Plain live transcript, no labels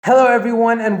Hello,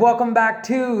 everyone, and welcome back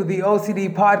to the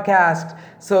OCD Podcast.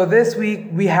 So, this week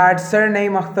we had Sir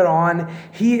Naeem Akhtar on.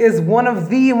 He is one of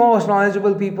the most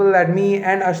knowledgeable people that me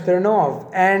and Ashtar know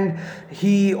of. And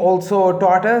he also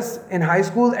taught us in high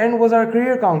school and was our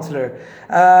career counselor.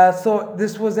 So,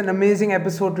 this was an amazing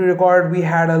episode to record. We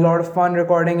had a lot of fun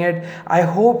recording it. I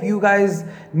hope you guys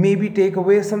maybe take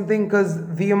away something because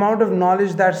the amount of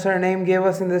knowledge that Sir Naeem gave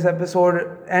us in this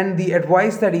episode and the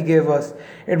advice that he gave us,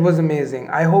 it was amazing.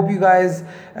 I hope you guys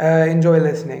enjoy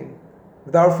listening.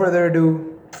 Without further ado,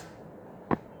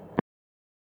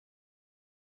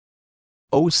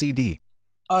 OCD.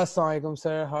 Assalamu alaikum,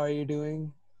 sir. How are you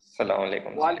doing? Assalamu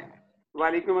alaikum. Wa-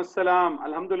 Walaikum assalam.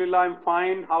 Alhamdulillah, I'm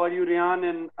fine. How are you, Rian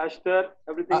and Ashtar?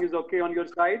 Everything is okay on your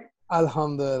side?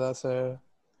 Alhamdulillah, sir.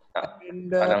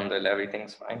 And Alhamdulillah,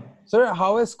 everything's fine. sir,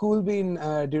 how has school been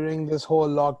during this whole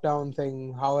lockdown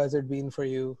thing? How has it been for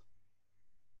you?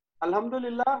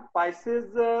 Alhamdulillah,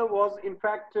 Pisces was in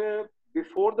fact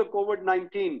before the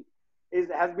COVID-19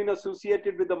 has been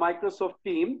associated with the Microsoft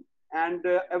team, and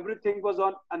everything was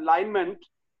on alignment.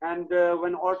 And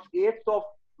when on 8th of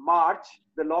March,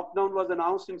 the lockdown was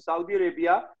announced in Saudi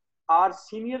Arabia, our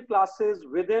senior classes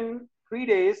within 3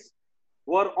 days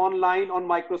were online on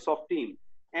Microsoft Team.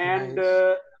 And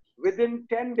Nice. within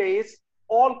 10 days,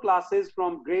 all classes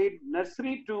from grade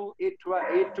nursery to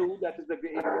A2, that is the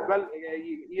grade 12,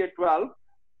 year 12,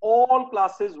 all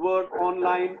classes were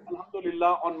online,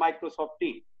 alhamdulillah, on Microsoft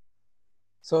Team.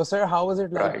 So, sir, how was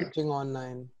it like Right. teaching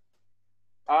online?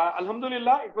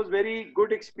 Alhamdulillah, it was very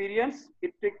good experience.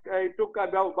 It took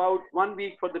about 1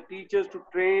 week for the teachers to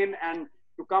train and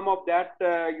to come up that,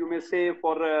 you may say,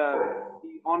 for the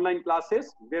online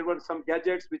classes. There were some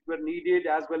gadgets which were needed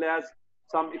as well as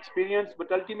some experience.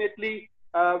 But ultimately,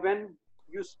 when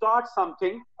you start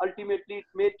something, ultimately it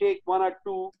may take 1 or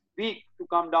 2 weeks to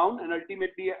come down. And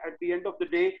ultimately, at the end of the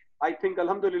day, I think,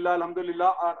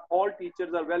 Alhamdulillah, all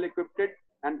teachers are well equipped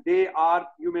and they are,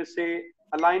 you may say,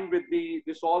 aligned with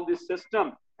this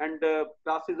system, and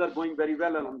classes are going very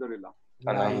well, alhamdulillah.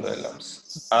 Alhamdulillah.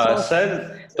 So,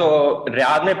 Sir, तो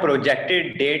Riyadh में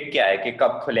projected date क्या है कि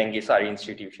कब खुलेंगी सारी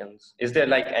institutions? Is there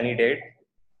like any date?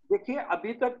 देखिए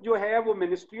अभी तक जो है वो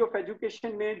मिनिस्ट्री ऑफ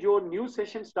एजुकेशन में जो न्यू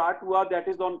सेशन स्टार्ट हुआ, that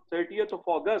is on 30th of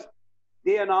August.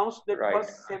 They announced that Right. for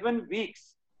 7 weeks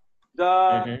the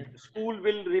school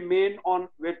will remain on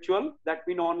virtual, that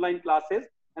means online classes,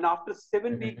 and after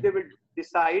 7 weeks they will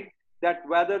decide that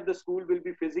whether the school will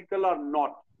be physical or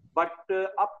not. But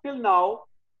up till now,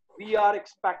 we are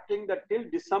expecting that till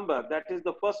December, that is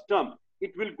the first term,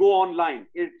 it will go online.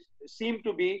 It seemed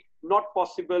to be not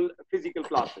possible physical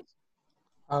classes.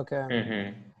 okay.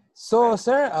 Mm-hmm. So,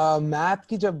 sir, math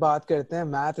की जब बात करते हैं,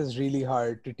 math is really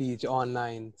hard to teach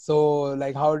online. So,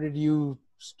 like, how did you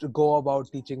go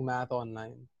about teaching math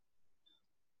online?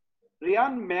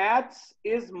 Rian, maths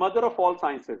is mother of all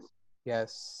sciences.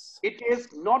 Yes. It is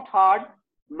not hard,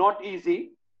 not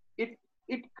easy.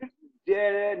 It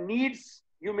needs,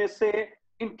 you may say,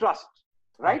 interest,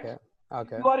 right? Okay.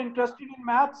 Okay. If you are interested in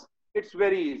maths, it's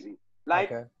very easy.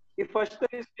 Like Okay. if Ashtar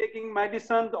is taking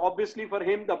medicine, obviously for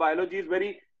him the biology is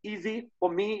very easy. For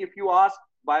me, if you ask,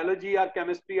 biology or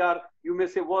chemistry or you may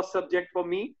say worst subject for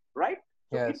me, right?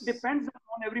 So Yes. it depends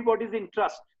on everybody's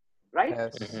interest, right?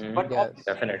 Yes. But Yes.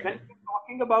 obviously, Definitely. when we're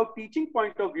talking about teaching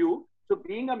point of view, so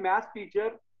being a math teacher,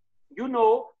 you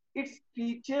know, it's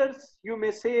teachers, you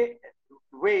may say,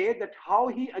 way that how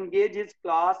he engages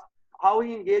class, how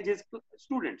he engages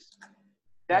students.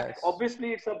 That Yes.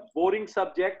 obviously it's a boring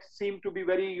subject, seem to be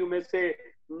very, you may say,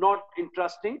 not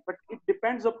interesting, but it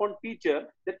depends upon teacher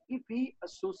that if he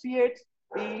associates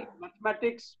the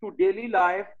mathematics to daily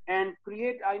life and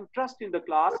create an interest in the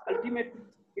class, ultimately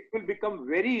it will become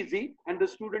very easy and the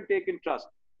student take interest.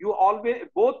 You always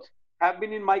both have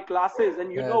been in my classes,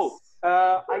 and you know,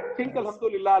 Yes. I think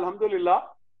alhamdulillah,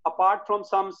 apart from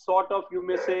some sort of, you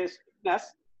may say, strictness,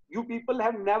 you people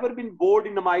have never been bored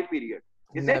in my period.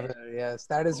 Is it? Never. Yes.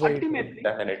 That is very true. Ultimately,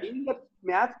 Definitely. being a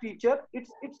math teacher,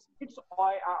 it's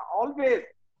always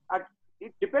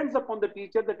it depends upon the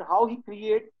teacher that how he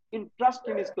create interest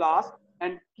in his class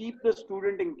and keep the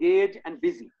student engaged and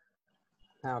busy.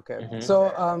 Okay. Mhm. So,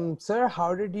 sir,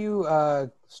 how did you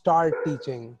start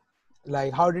teaching?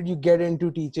 Like, how did you get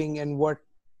into teaching, and what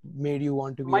made you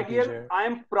want to be My a dear, teacher? I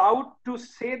am proud to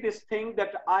say this thing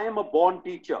that I am a born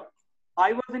teacher. I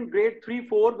was in grade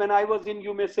 3-4 when I was in,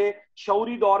 you may say,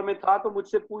 Shauri दौर में था, तो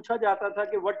मुझसे पूछा जाता था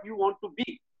कि what you want to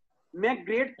be. मैं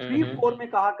ग्रेड 3-4 में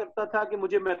कहा करता था कि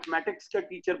मुझे मैथमेटिक्स का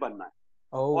टीचर बनना है.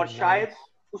 Oh, और शायद nice.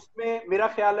 उसमें मेरा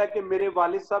ख्याल है कि मेरे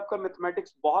वालिद साहब का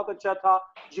मैथमेटिक्स बहुत अच्छा था.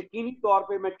 यकीनी तौर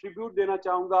पे मैं ट्रिब्यूट देना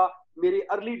चाहूंगा मेरे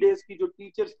अर्ली डेज की जो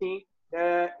टीचर्स थी,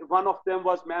 one of them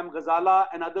was Ma'am Ghazala,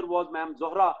 another was Ma'am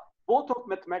Zohra, both of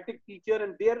mathematics teacher,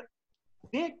 and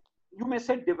they, you may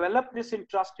say, developed this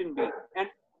interest in me. And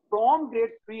from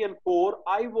grade 3 and 4,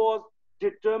 I was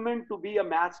determined to be a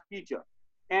maths teacher.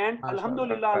 And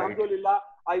Alhamdulillah,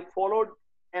 I followed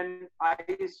and I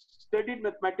studied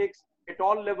mathematics at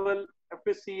all level,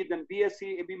 FSC, then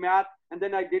BSc, AB Math, and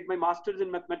then I did my master's in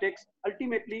mathematics.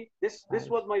 Ultimately, this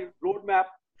was my roadmap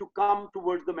to come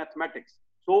towards the mathematics.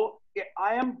 So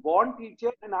I am born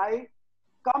teacher, and I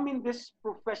come in this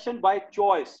profession by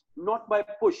choice, not by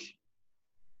push.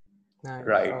 Nice.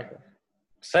 Right. Okay.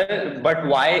 Sir, but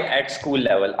why at school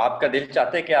level? आपका दिल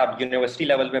चाहता है कि आप university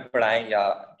level पे पढ़ाएं या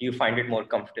do you find it more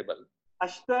comfortable?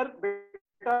 Ashtar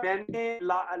बेटा, मैंने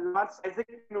लॉर्ड्स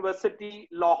आइजैक यूनिवर्सिटी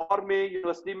लाहौर में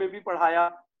यूनिवर्सिटी में भी पढ़ाया,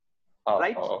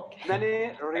 राइट? मैंने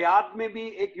रियाद में भी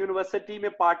एक यूनिवर्सिटी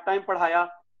में पार्ट टाइम पढ़ाया,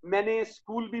 मैंने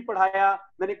स्कूल भी पढ़ाया,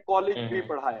 मैंने कॉलेज भी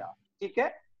पढ़ाया, ठीक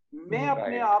है? मैं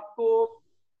अपने आप को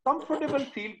कंफर्टेबल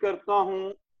फील करता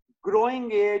हूँ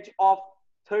growing age of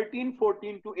 13,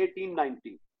 14 to 18,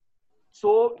 19.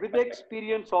 So with the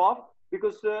experience of,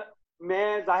 because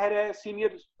मैं जाहिर है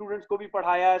सीनियर स्टूडेंट्स को भी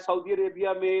पढ़ाया है सऊदी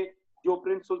अरेबिया में, जो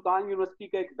प्रिंस सुल्तान यूनिवर्सिटी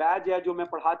का एक बैच है जो मैं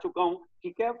पढ़ा चुका हूँ,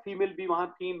 ठीक है? फीमेल भी वहाँ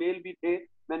थी, मेल भी थे,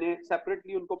 मैंने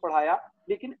सेपरेटली उनको पढ़ाया.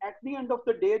 लेकिन at the end of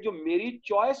the day जो मेरी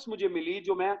चॉइस मुझे मिली,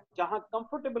 जो मैं जहाँ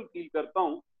कंफर्टेबल फील करता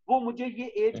हूँ, वो मुझे ये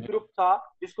एज ग्रुप था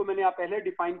जिसको मैंने आप पहले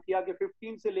डिफाइन किया कि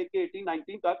 15 से लेके 18,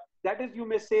 19 तक. दैट इज, यू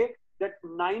मे से that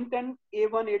 9, 10,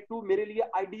 A1, A2 मेरे लिए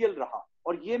आइडियल रहा,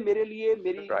 और ये मेरे लिए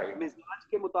मेरी मिजाज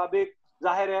के मुताबिक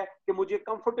जाहिर है कि मुझे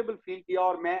कंफर्टेबल फील किया,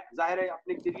 और मैं जाहिर है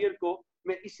अपने करियर को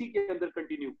मैं इसी के अंदर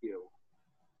कंटिन्यू किया हूँ.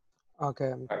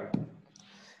 Okay.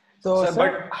 So,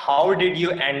 but how did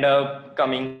you end up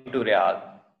coming to Riyadh?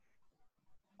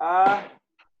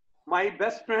 My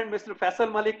best friend, Mr.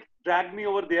 Faisal Malik, dragged me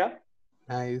over there.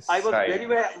 Nice. I was very,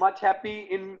 very much happy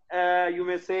in, you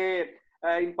may say,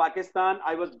 in Pakistan.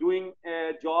 I was doing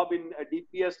a job in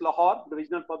DPS Lahore, the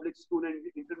Regional Public School and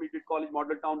Intermediate College,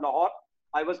 Model Town Lahore.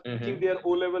 I was teaching there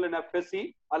O-level and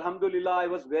FSC. Alhamdulillah, I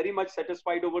was very much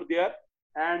satisfied over there.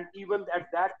 And even at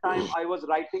that time, I was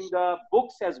writing the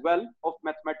books as well of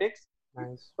mathematics.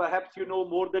 Nice. Perhaps you know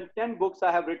more than 10 books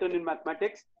I have written in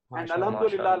mathematics. Mashallah, and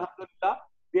Alhamdulillah,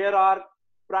 there are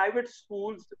private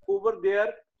schools over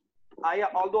there.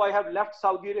 Although I have left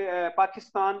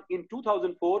Pakistan in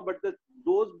 2004, but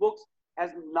those books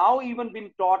has now even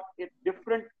been taught at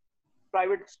different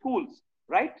private schools,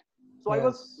 right? So I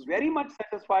was very much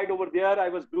satisfied over there. I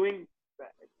was doing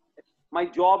my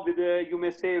job with, you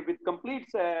may say, with complete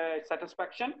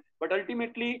satisfaction. But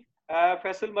ultimately,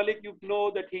 Faisal Malik, you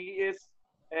know that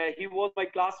he was my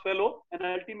class fellow, and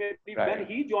ultimately when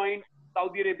he joined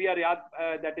Saudi Arabia,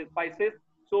 Riyadh, that is Spices,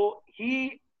 so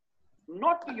he,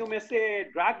 not, you may say,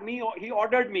 dragged me, or he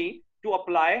ordered me to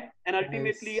apply, and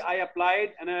ultimately I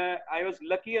applied, and I was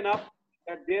lucky enough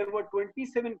that there were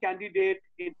 27 candidates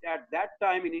at that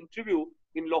time in interview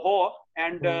in Lahore,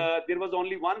 and there was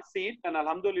only one seat, and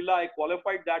Alhamdulillah I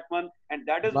qualified that one, and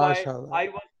that is why I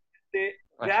was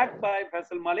dragged by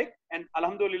Faisal Malik, and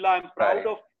Alhamdulillah I'm proud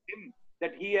of him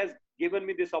that he has given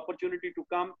me this opportunity to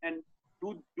come and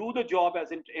do the job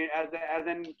as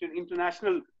an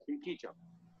international teacher.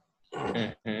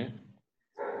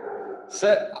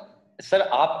 Sir,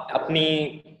 आप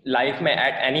अपनी life में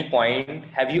at any point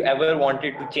have you ever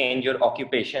wanted to change your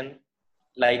occupation,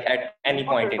 like at any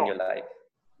point in your life?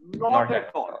 Not at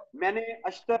all. मैंने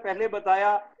अश्तर पहले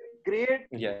बताया grade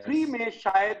 3 में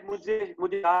शायद मुझे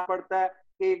याद पड़ता है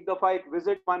कि एक दफा एक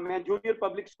विजिट, मैं जूनियर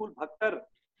पब्लिक स्कूल भक्कर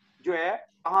जो है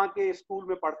वहाँ के स्कूल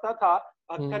में पढ़ता था,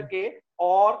 भक्कर के,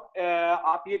 और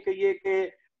आप ये कहिए कि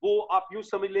वो आप यूं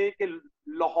समझ लें कि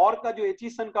लाहौर का जो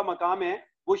एचीसन का मकाम है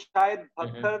वो शायद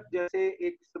भक्कर जैसे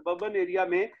एक सबर्बन एरिया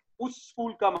में उस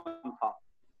स्कूल का मकाम था.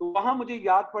 तो वहां मुझे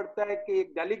याद पड़ता है कि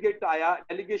एक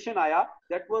डेलीगेशन आया,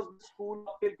 that was school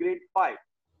till grade 5.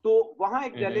 तो वहां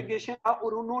एक डेलीगेशन था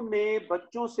और उन्होंने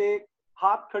बच्चों से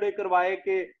हाथ खड़े करवाए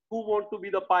कि who want to be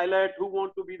the pilot, who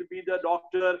want to be the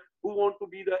doctor, who want to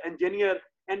be the engineer,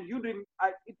 and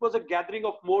it was a gathering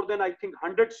of more than I think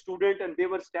 100 students, and they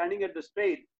were standing at the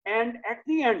stage, and at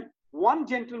the end one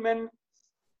gentleman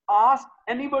asked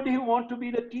anybody who want to be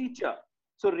the teacher.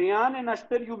 So Riyan and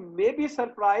Ashtar, you may be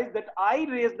surprised that I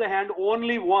raised the hand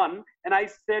only one, and I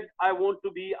said I want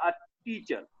to be a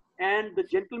teacher, and the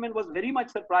gentleman was very much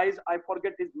surprised. I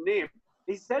forget his name.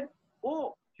 He said,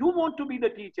 oh, you want to be the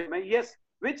teacher? Yes.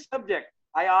 Which subject?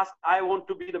 I asked, I want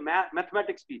to be the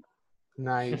mathematics teacher.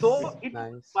 Nice. So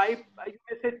it's my, you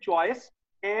may say, choice,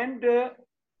 and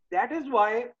that is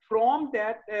why from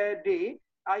that day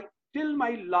till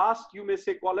my last, you may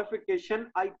say, qualification,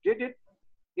 I did it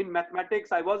in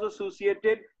mathematics. I was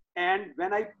associated, and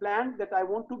when I planned that I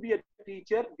want to be a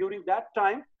teacher, during that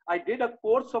time I did a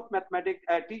course of mathematics,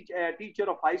 teacher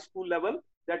of high school level.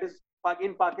 That is,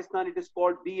 in Pakistan it is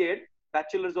called B.Ed,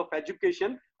 Bachelor's of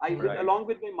Education. Along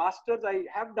with my masters, I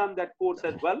have done that course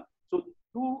as well. So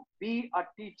to be a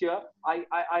teacher,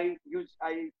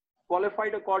 I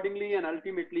qualified accordingly, and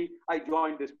ultimately I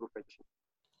joined this profession.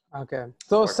 Okay,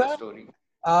 so What a sir, story.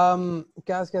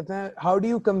 क्या कहते हैं, how do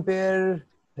you compare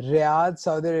Riyadh,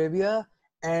 Saudi Arabia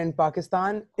and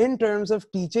Pakistan in terms of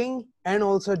teaching and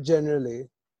also generally?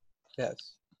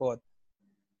 Yes, both.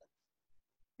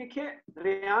 देखिए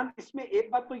Ryan, इसमें एक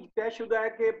बात तो तयशुदा है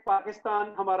कि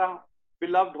पाकिस्तान हमारा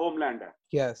बिलव्ड होमलैंड है.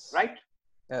 Yes. राइट.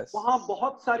 Yes. वहाँ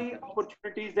बहुत सारी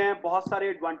अपॉर्चुनिटीज हैं, बहुत सारे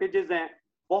एडवांटेजेस हैं,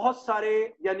 बहुत सारे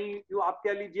यानी जो आप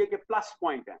कह लीजिए कि प्लस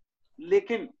पॉइंट हैं.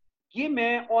 लेकिन ये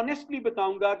मैं ऑनेस्टली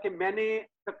बताऊंगा कि मैंने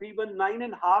तकरीबन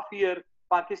 9.5 ईयर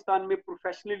पाकिस्तान में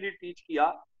प्रोफेशनली टीच किया,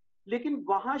 लेकिन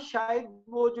वहाँ शायद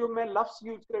वो जो मैं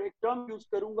टर्म यूज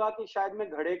करूंगा कि शायद मैं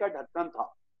घड़े का ढक्कन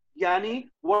था. यानी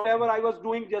whatever I was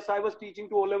doing, just I was teaching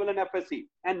to O level and FSC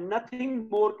and nothing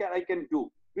more I can do,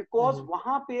 because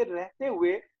वहाँ पे रहते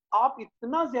हुए आप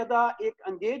इतना ज्यादा एक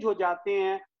एंगेज हो जाते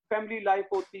हैं, फैमिली लाइफ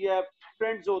होती है,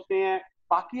 फ्रेंड्स होते हैं,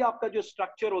 बाकी आपका जो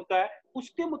स्ट्रक्चर होता है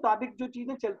उसके मुताबिक जो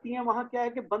चीजें चलती हैं, वहाँ क्या है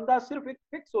कि बंदा सिर्फ एक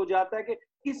फिक्स हो जाता है कि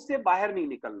इससे बाहर नहीं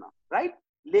निकलना. राइट.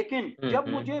 लेकिन जब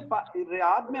मुझे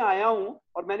रियाद में आया हूँ,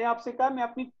 और मैंने आपसे कहा मैं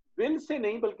अपनी विल से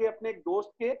नहीं बल्कि अपने एक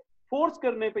दोस्त के फोर्स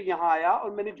करने पे यहाँ आया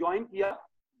और मैंने ज्वाइन किया.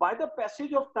 By the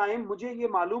passage of time मुझे ये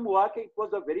मालूम हुआ कि it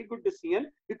was a very good decision,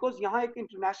 because यहाँ एक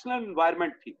इंटरनेशनल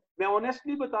एनवायरनमेंट थी. मैं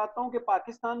ऑनेस्टली बताता हूँ कि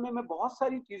पाकिस्तान में मैं बहुत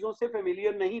सारी चीजों से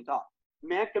फेमिलियर नहीं था.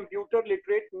 मैं कंप्यूटर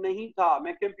लिटरेट नहीं था,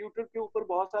 मैं कंप्यूटर के ऊपर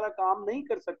बहुत सारा काम नहीं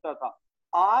कर सकता था.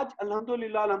 आज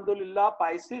अल्हम्दुलिल्लाह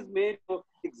पाइसेस में जो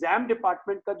एग्जाम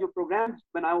डिपार्टमेंट का जो प्रोग्राम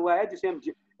बना हुआ है, जिसे हम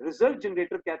रिजल्ट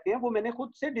जनरेटर कहते हैं, वो मैंने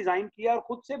खुद से डिजाइन किया और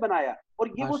खुद से बनाया. और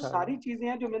ये वो सारी चीजें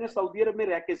हैं जो मैंने सऊदी अरब में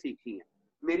रह के सीखी हैं.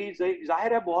 मेरी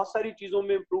जाहिर है बहुत सारी चीजों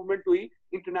में इंप्रूवमेंट हुई.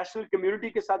 इंटरनेशनल कम्युनिटी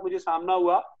के साथ मुझे सामना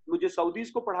हुआ, मुझे सऊदीज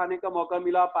को पढ़ाने का मौका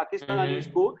मिला, पाकिस्तानीज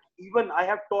को, even I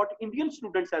have taught Indian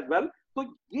students as well. तो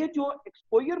ये जो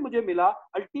एक्सपोजर मुझे मिला,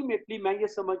 अल्टीमेटली मैं ये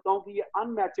समझता हूँ कि ये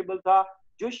अनमैचेबल था,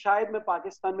 जो शायद मैं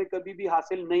पाकिस्तान में कभी भी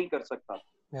हासिल नहीं कर सकता.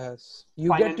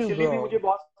 फाइनेंशियली भी मुझे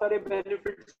बहुत सारे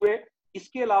बेनिफिट्स हुए.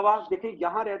 इसके अलावा देखिए,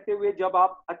 यहाँ रहते हुए जब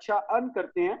आप अच्छा अर्न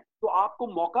करते हैं तो आपको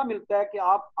मौका मिलता है कि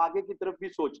आप आगे की तरफ भी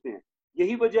सोचते हैं.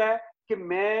 यही वजह है कि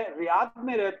मैं रियाद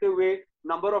में रहते हुए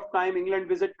number of time England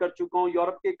visit कर चुका हूँ,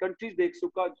 यूरोप के कंट्रीज देख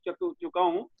चुका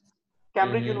हूँ.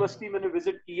 कैम्ब्रिज यूनिवर्सिटी मैंने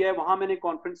विजिट की है, वहां मैंने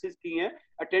कॉन्फ्रेंसेस की हैं,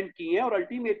 अटेंड की हैं, और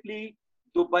अल्टीमेटली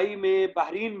दुबई में,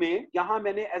 बहरीन में, यहाँ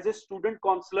मैंने as a student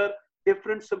counsellor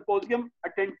different symposium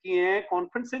attend किए हैं,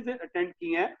 कॉन्फ्रेंसेज अटेंड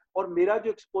किए हैं. और मेरा जो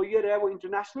एक्सपोजर है वो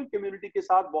इंटरनेशनल कम्युनिटी के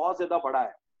साथ बहुत ज्यादा बड़ा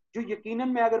है, जो यकीनन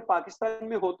मैं अगर पाकिस्तान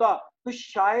में होता तो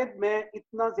शायद मैं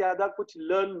इतना ज्यादा कुछ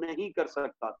लर्न नहीं कर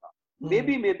सकता था. May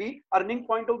be earning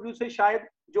point of view से शायद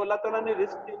जो अल्लाह ताला ने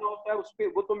रिस्क देना होता है उस पे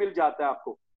वो तो मिल जाता है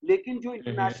आपको, लेकिन जो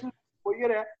इंटरनेशनल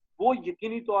एक्सपोजर है वो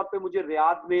यकीनी तौर पे मुझे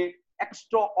रियाद में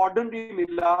एक्स्ट्रा ऑर्डिनरी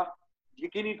मिला.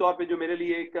 यकीनी तौर पे जो मेरे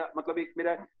लिए एक मतलब एक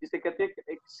मेरा जिसे कहते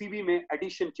हैं एक सीवी में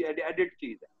एडिट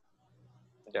चीज है.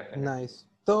 Nice.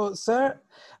 So sir,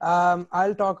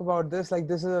 I'll talk about this. Like,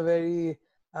 this is a very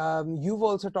you've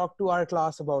also talked to our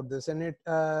class about this, and it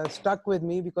stuck with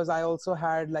me because I also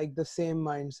had like the same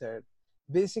mindset.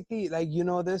 Basically, like, you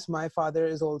know this, my father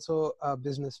is also a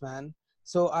businessman.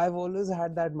 So I've always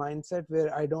had that mindset where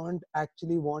I don't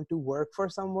actually want to work for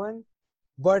someone,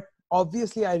 but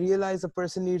obviously I realize a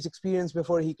person needs experience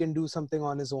before he can do something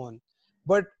on his own.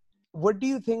 But what do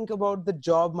you think about the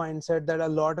job mindset that a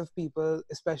lot of people,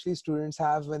 especially students,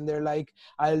 have when they're like,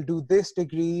 I'll do this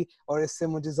degree or isse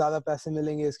mujhe zyada paise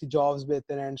milenge, iski jobs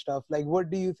behtar and stuff. Like, what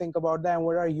do you think about that, and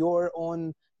what are your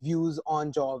own views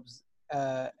on jobs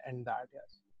and that?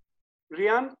 Yes,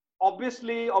 Rian,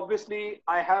 obviously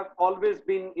I have always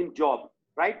been in job,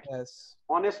 right? Yes.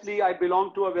 Honestly, I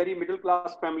belong to a very middle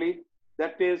class family.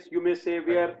 That is, you may say,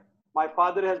 where my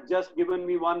father has just given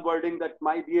me one wording that,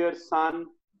 my dear son,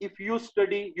 if you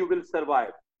study, you will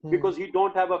survive. Because he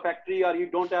don't have a factory or he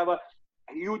don't have a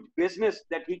huge business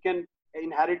that he can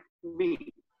inherit me,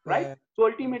 right? Yeah. So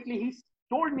ultimately, he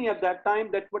told me at that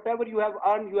time that whatever you have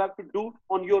earned, you have to do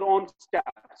on your own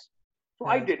steps. So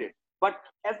I did it. But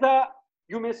as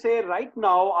you may say right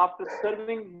now, after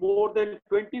serving more than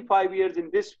 25 years in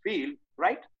this field,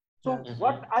 right? So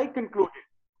what I concluded,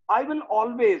 I will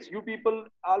always, you people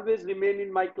always remain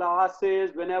in my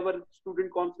classes. Whenever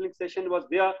student counseling session was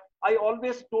there, I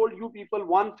always told you people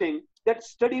one thing, that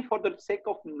study for the sake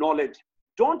of knowledge.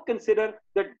 Don't consider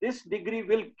that this degree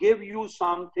will give you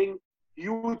something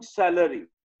huge salary.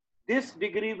 This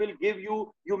degree will give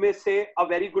you, you may say, a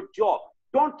very good job.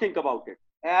 Don't think about it.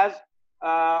 As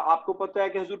आपको पता है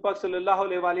कि हुजूर पाक सल्लल्लाहु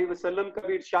अलैहि वसल्लम का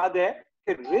भी इरशाद है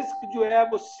कि रिस्क जो है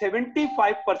वो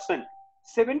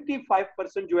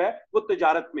 75% जो है वो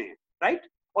तिजारत में है, राइट?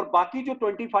 और बाकी जो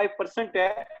 25%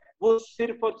 है वो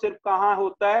सिर्फ और सिर्फ कहाँ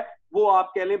होता है, वो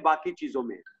आप कह लें बाकी चीजों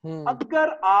में। अगर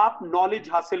आप नॉलेज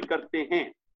हासिल करते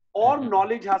हैं और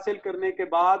नॉलेज हासिल करने के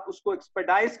बाद उसको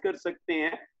एक्सपर्टाइज कर सकते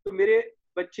हैं, तो मेरे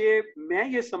बच्चे, मैं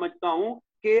ये समझता हूं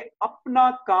कि अपना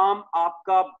काम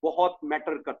आपका बहुत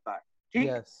मैटर करता है, ठीक?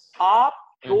 आप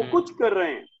जो कुछ कर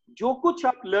रहे हैं, जो कुछ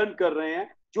आप लर्न कर रहे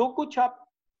हैं, जो कुछ आप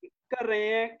कर रहे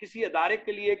हैं किसी अदारे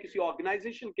के लिए, किसी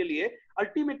ऑर्गेनाइजेशन के लिए,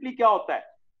 अल्टीमेटली क्या होता है?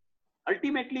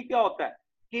 अल्टीमेटली क्या होता है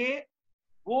कि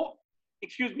वो,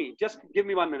 excuse me, just give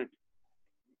me 1 minute,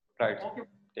 right,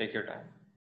 take your time.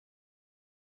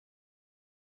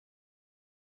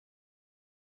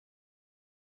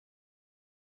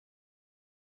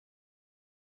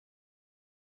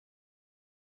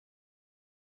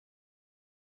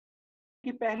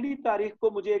 कि पहली तारीख को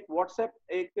मुझे एक व्हाट्सएप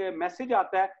एक मैसेज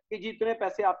आता है कि जी इतने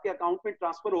पैसे आपके अकाउंट में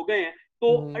ट्रांसफर हो गए हैं।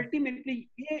 तो अल्टीमेटली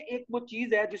ये एक वो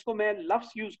चीज है जिसको मैं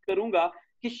लफ्ज यूज करूंगा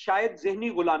कि शायद ज़हनी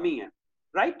गुलामी है,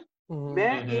 राइट?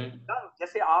 मैं एक,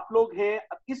 जैसे आप लोग हैं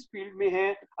इस फील्ड में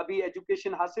हैं, अभी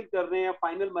एजुकेशन हासिल कर रहे हैं,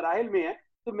 फाइनल मराहिल में हैं,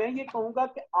 तो मैं ये कहूंगा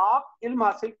कि आप इल्म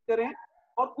हासिल करें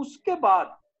और उसके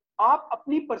बाद आप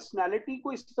अपनी पर्सनैलिटी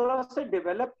को इस तरह से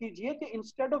डेवलप कीजिए कि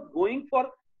instead of going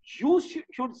for, you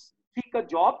should seek a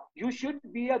job, you should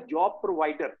be a job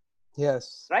provider. Yes.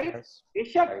 Right? Yes.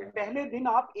 बेशक पहले दिन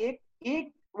आप एक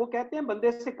वो कहते हैं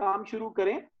बंदे से काम शुरू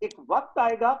करें, एक वक्त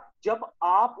आएगा जब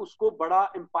आप उसको बड़ा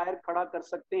एम्पायर खड़ा कर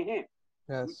सकते हैं।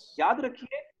 Yes. याद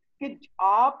रखिए कि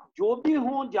आप जो भी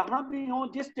हों, जहां भी हों,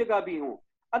 जिस जगह भी हों,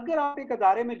 अगर आप एक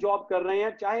अदारे में जॉब कर रहे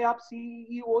हैं, चाहे आप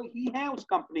सीईओ ही हैं उस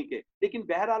कंपनी के, लेकिन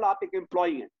बहरहाल आप एक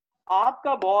एम्प्लॉई हैं,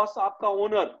 आपका बॉस, आपका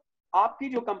ओनर, आपकी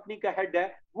जो कंपनी का हेड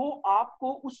है, वो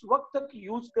आपको उस वक्त तक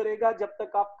यूज करेगा जब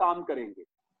तक आप काम करेंगे।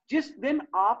 जिस दिन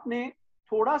आपने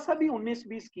थोड़ा सा भी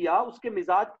 19-20 किया, उसके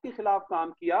मिजाज के खिलाफ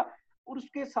काम किया और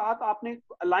उसके साथ आपने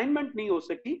अलाइनमेंट नहीं हो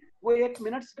सकी, वो 1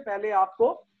 मिनट से पहले आपको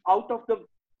आउट ऑफ द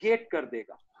गेट कर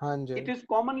देगा। हाँ जी। इट इज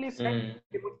कॉमनली सेड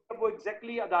कि मुझे वो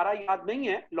एग्जैक्टली अदारा याद नहीं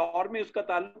है, लाहौर में उसका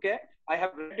ताल्लुक है, आई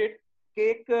हैव रेड इट, कि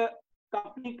एक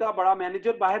कंपनी का बड़ा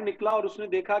मैनेजर बाहर निकला और उसने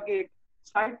देखा कि एक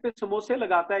साइड पे समोसे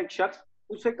लगाता है एक शख्स,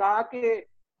 उससे कहा कि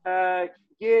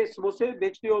ये समोसे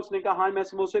बेचते हो? उसने कहा हाँ मैं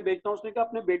समोसे बेचता हूँ। उसने कहा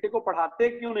अपने बेटे को पढ़ाते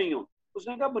क्यों नहीं हो?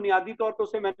 उसने कहा बुनियादी तौर पर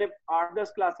उसे मैंने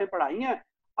 8-10 क्लासें पढ़ाई हैं,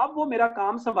 अब वो मेरा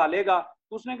काम संभालेगा।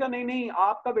 उसने कहा नहीं नहीं,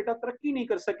 आपका बेटा तरक्की नहीं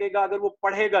कर सकेगा अगर वो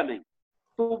पढ़ेगा नहीं।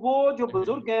 तो वो जो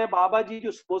बुजुर्ग हैं, बाबा जी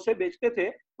जो समोसे बेचते थे,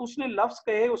 तो उसने लफ्ज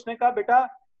कहे, उसने कहा बेटा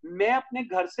मैं अपने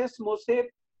घर से समोसे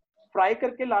फ्राई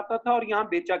करके लाता था और यहाँ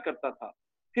बेचा करता था,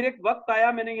 फिर एक वक्त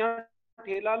आया मैंने यहाँ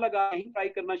ठेला लगा ही फ्राई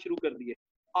करना शुरू कर दिए।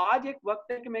 आज एक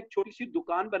वक्त है कि मैं एक छोटी सी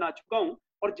दुकान बना चुका हूं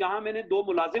और जहां मैंने 2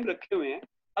 मुलाजिम रखे हुए हैं।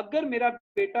 अगर मेरा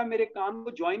बेटा मेरे काम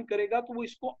को ज्वाइन करेगा तो वो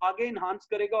इसको आगे इनहांस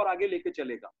करेगा और आगे लेके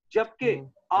चलेगा।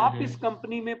 जबकि आप इस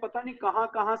कंपनी में पता नहीं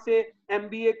कहां से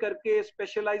एमबीए करके,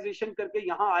 स्पेशलाइजेशन करके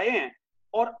यहाँ आए हैं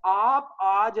और आप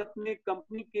आज अपने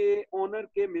कंपनी के ओनर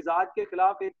के मिजाज के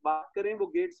खिलाफ एक बात करें, वो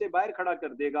गेट से बाहर खड़ा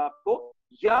कर देगा आपको।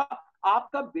 या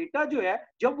आपका बेटा जो है,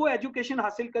 जब वो एजुकेशन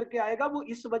हासिल करके आएगा, वो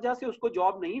इस वजह से उसको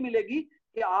जॉब नहीं मिलेगी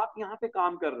कि आप यहाँ पे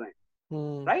काम कर रहे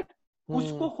हैं, राइट?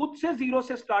 उसको खुद से जीरो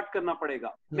से स्टार्ट करना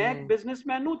पड़ेगा। मैं एक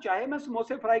बिजनेसमैन हूँ, चाहे मैं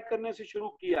समोसे फ्राई करने से शुरू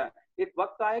किया है, एक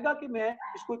वक्त आएगा कि मैं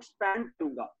इसको एक्सपैंड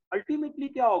करूंगा। अल्टीमेटली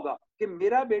क्या होगा कि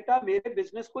मेरा बेटा मेरे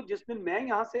बिजनेस को जिस दिन मैं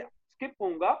यहाँ से स्किप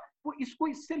होऊंगा, वो इसको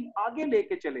इससे आगे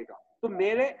लेके चलेगा। तो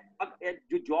मेरे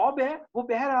जो जॉब है वो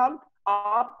बहरहाल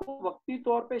आपको वक्ती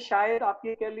तौर पे शायद आप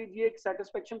ये कह लीजिए एक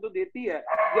सेटिस्फेक्शन तो देती है,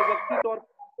 या वक्ती तौर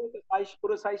पे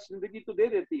पुरसाइश जिंदगी तो दे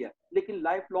देती है, लेकिन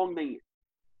लाइफ लॉन्ग नहीं है।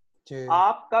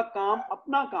 आपका काम,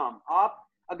 अपना काम आप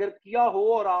अगर किया हो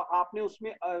और आपने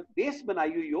उसमें बेस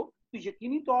बनाई हुई हो, तो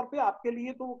यकीनी तौर पे आपके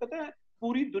लिए तो वो कहते हैं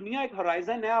पूरी दुनिया एक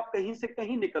होराइजन है, आप कहीं से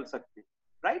कहीं निकल सकते हैं,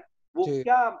 राइट? वो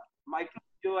क्या माइक्रो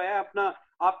जो है अपना,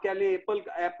 आप कह ले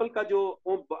एप्पल का जो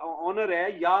ओनर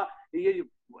है या ये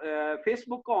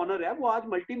फेसबुक का ओनर है, वो आज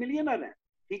मल्टी मिलियनर है,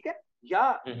 ठीक है? या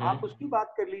आप उसकी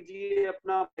बात कर लीजिए,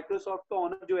 अपना माइक्रोसॉफ्ट का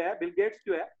ओनर जो है बिल गेट्स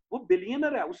जो है, वो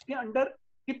बिलियनर है। उसके अंडर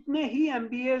कितने ही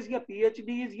एमबीएस या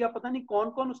पीएचडीज या पता नहीं कौन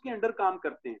कौन उसके अंडर काम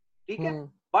करते हैं, ठीक है?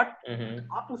 बट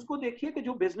आप उसको देखिए कि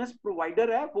जो बिजनेस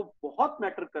प्रोवाइडर है वो बहुत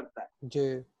मैटर करता है।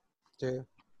 जी जी,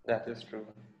 that is true.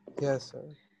 Yes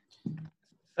sir.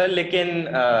 Sir लेकिन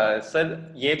सर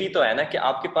ये भी तो है ना कि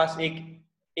आपके पास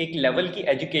एक लेवल की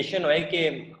एजुकेशन है कि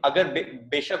अगर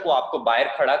बेशक वो आपको बाहर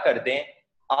खड़ा कर दें,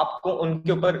 आपको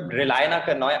उनके ऊपर रिलाय ना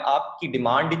करना है, आपकी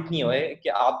डिमांड इतनी हो कि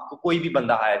आपको कोई भी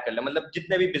बंदा हायर कर ले, मतलब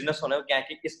जितने भी बिजनेस होने वो क्या है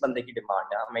कि इस बंदे की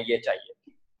डिमांड है, हमें ये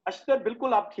चाहिए। अशतर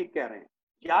बिल्कुल आप ठीक कह रहे हैं।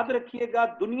 याद रखिएगा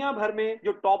दुनिया भर में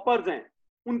जो टॉपर्स हैं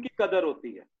उनकी कदर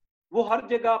होती है, वो हर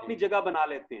जगह अपनी जगह बना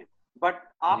लेते हैं। बट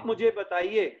आप मुझे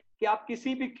बताइए कि आप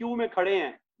किसी भी क्यू में खड़े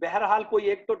हैं, बहरहाल कोई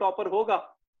एक तो टॉपर होगा,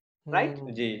 राइट?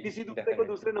 जी किसी दूसरे को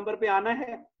दूसरे डेफिनेटली। नंबर पे आना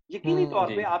है। यकीनी तौर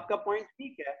जी पे आपका पॉइंट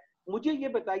ठीक है। मुझे ये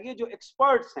बताइए जो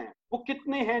एक्सपर्ट्स हैं वो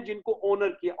कितने हैं जिनको ओन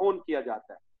किया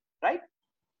जाता है, राइट?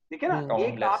 देखिए ना, एक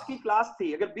काउंटलेस। आपकी क्लास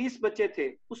थी, अगर 20 बच्चे थे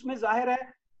उसमें जाहिर है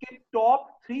कि टॉप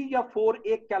 3 या 4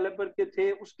 एक कैलिबर के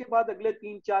थे, उसके बाद अगले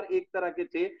 3-4 एक तरह के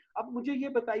थे। अब मुझे ये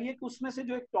बताइए कि उसमें से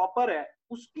जो एक टॉपर है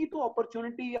उसकी तो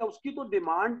अपॉर्चुनिटी या उसकी तो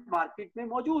डिमांड मार्केट में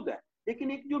मौजूद है,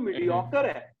 लेकिन एक जो मीडियोकर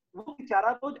है वो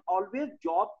बेचारा तो ऑलवेज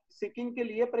जॉब सीकिंग के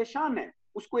लिए परेशान है।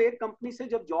 उसको एक कंपनी से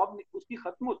जब जॉब उसकी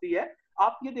खत्म होती है,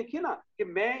 आप ये देखिए ना कि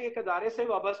मैं एक अदारे से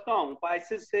वाबस्ता हूँ,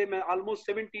 पाइसेस से मैं ऑलमोस्ट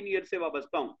 17 ईयर से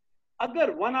वाबस्ता हूँ।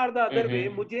 अगर one are the other way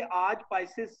मुझे आज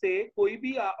पाइसेस से कोई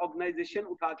भी ऑर्गेनाइजेशन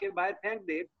उठा के बाहर फेंक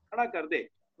दे, खड़ा कर दे,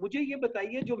 मुझे ये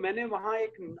बताइए जो मैंने वहां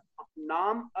एक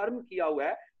नाम अर्न किया हुआ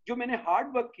है, जो मैंने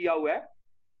हार्ड वर्क किया हुआ है,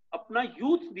 अपना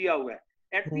यूथ दिया हुआ है,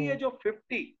 एट द एज ऑफ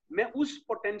 50 मैं उस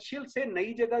पोटेंशियल से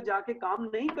नई जगह जाके काम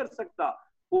नहीं कर सकता।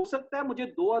 हो सकता है मुझे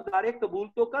 2 अदारे कबूल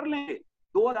तो कर लेंगे,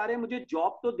 2 अदारे मुझे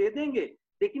जॉब तो दे देंगे,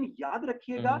 लेकिन याद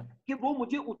रखिएगा कि वो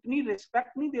मुझे उतनी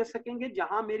रिस्पेक्ट नहीं दे सकेंगे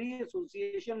जहां मेरी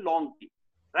एसोसिएशन लॉन्ग थी,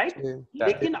 राइट?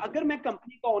 लेकिन अगर मैं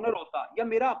कंपनी का ओनर होता या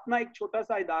मेरा अपना एक छोटा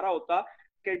सा इदारा होता,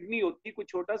 अकेडमी होती, कोई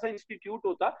छोटा सा इंस्टीट्यूट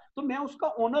होता, तो मैं उसका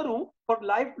ओनर हूं, फॉर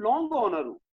लाइफ लॉन्ग ओनर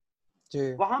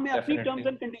हूं। वहां मैं अपनी टर्म्स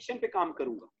एंड कंडीशन पे काम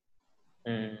करूंगा।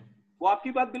 वो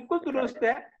आपकी बात बिल्कुल दुरुस्त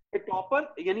है।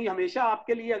 टॉपर यानी हमेशा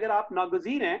आपके लिए, अगर आप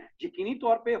नागुज़ीर हैं, यकीनी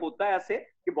तौर पे होता है ऐसे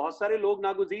कि बहुत सारे लोग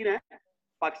नागुज़ीर हैं।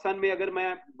 पाकिस्तान में अगर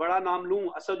मैं बड़ा नाम लूं,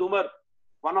 Asad Umar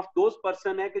one of those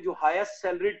person है कि जो हाईएस्ट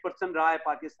सैलरीड पर्सन रहा है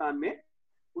पाकिस्तान में।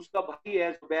 उसका भाई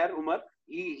है Zubair Umar,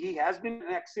 he has been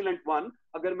an excellent one.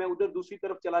 अगर मैं उधर दूसरी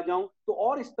तरफ चला जाऊं तो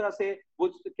और इस तरह से वो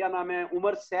क्या नाम है,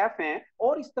 उमर सैफ हैं,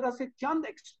 और इस तरह से चंद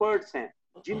एक्सपर्ट्स हैं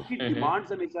जिनकी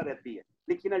डिमांड्स हमेशा रहती है।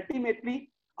 लेकिन अल्टीमेटली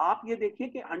आप ये देखिए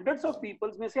कि हंड्रेड्स ऑफ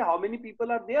पीपल्स में से how many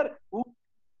people are there who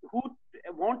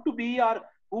want to be और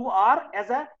who are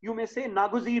as a you में से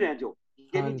नागुज़ीर हैं, जो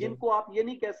यानी जिनको आप ये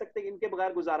नहीं कह सकते इनके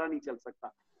बगैर गुजारा नहीं चल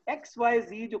सकता। एक्स वाई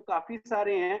जी जो काफी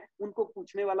सारे हैं, उनको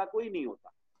पूछने वाला कोई नहीं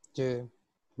होता। जी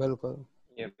बिल्कुल,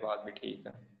 ये बात भी ठीक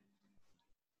है।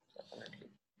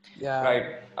 या राइट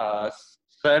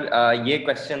सर, ये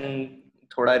क्वेश्चन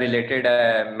थोड़ा रिलेटेड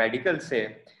है मेडिकल से।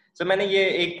 सर मैंने ये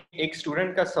एक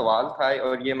स्टूडेंट का सवाल था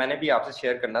और ये मैंने भी आपसे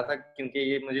शेयर करना था क्योंकि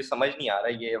ये मुझे समझ नहीं आ रहा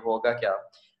ये होगा क्या।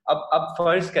 अब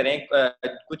फर्ज करें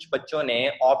कुछ बच्चों ने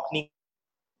ऑप्ट नहीं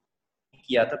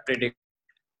किया था प्रेडिक्टेड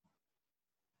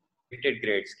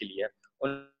ग्रेड्स के लिए,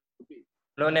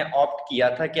 उन्होंने ऑप्ट किया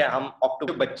था कि हम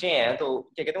अक्टूबर बच्चे हैं तो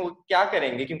क्या कहते हैं वो क्या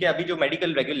करेंगे, क्योंकि अभी जो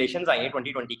मेडिकल रेगुलेशंस आई हैं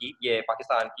 2020 की, ये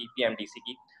पाकिस्तान की पीएमडीसी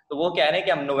की, तो वो कह रहे हैं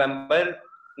कि हम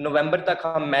नवंबर तक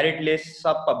हम मेरिट लिस्ट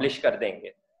सब पब्लिश कर देंगे,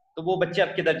 तो वो बच्चे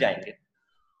अब किधर जाएंगे?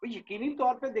 तो यकीनी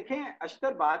तौर पे देखें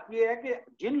अशतर, बात ये है कि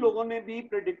जिन लोगों ने भी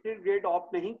प्रेडिक्टेड ग्रेड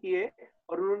ऑप्ट नहीं किए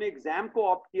और उन्होंने एग्जाम को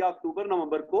ऑप्ट किया अक्टूबर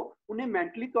नवंबर को, उन्हें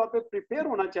मेंटली तौर पे प्रिपेयर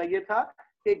होना चाहिए था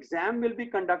कि exam will be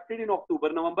conducted in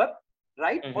October November,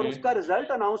 right? और उसका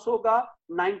रिजल्ट अनाउंस होगा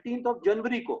 19th ऑफ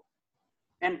जनवरी को,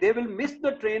 and they will miss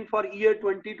the train for year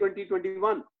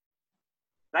 2020-21,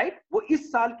 right? वो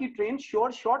इस साल की ट्रेन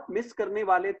श्योर शॉट मिस करने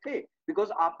वाले थे,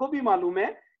 बिकॉज आपको भी मालूम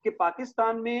है कि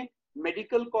पाकिस्तान में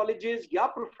मेडिकल कॉलेजेस या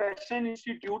प्रोफेशनल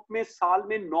इंस्टीट्यूट में साल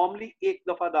में नॉर्मली एक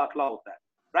दफा दाखला होता है,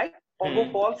 राइट? और वो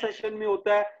फॉल सेशन में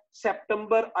होता है,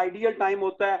 सितंबर आइडियल टाइम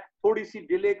होता है, थोड़ी सी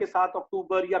डिले के साथ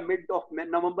अक्टूबर या मिड ऑफ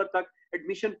नवंबर तक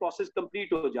एडमिशन प्रोसेस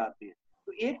कंप्लीट हो जाती है।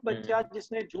 तो एक बच्चा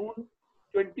जिसने जून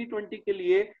 2020 के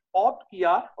लिए ऑप्ट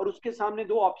किया और उसके सामने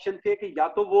 2 ऑप्शन थे कि या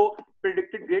तो वो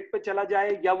प्रेडिक्टेड ग्रेड पे चला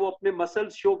जाए या वो अपने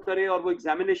मसल्स शो करे और वो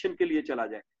एग्जामिनेशन के लिए चला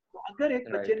जाए। तो अगर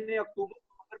एक बच्चे ने अक्टूबर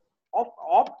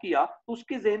ऑप्ट किया तो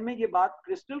उसके जहन में ये बात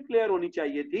क्रिस्टल क्लियर होनी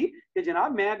चाहिए थी कि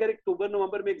जनाब मैं अगर अक्टूबर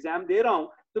नवंबर में एग्जाम दे रहा हूं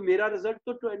तो मेरा रिजल्ट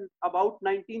तो अबाउट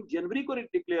 19 जनवरी को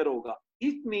डिक्लेयर होगा।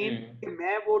 इट मीन कि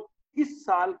मैं वो इस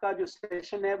साल का जो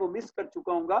सेशन है वो मिस कर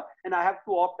चुका हूँ and I have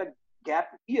to opt a gap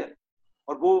year,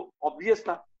 और वो ऑब्वियस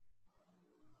था।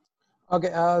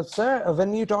 Okay, sir,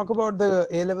 when you talk about the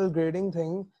A-level grading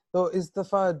thing, तो इस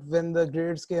दफा when the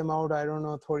grades came out, I don't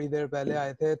know, थोड़ी देर पहले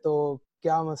आए थे, तो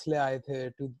क्या मसले आए थे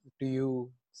to you,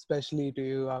 especially to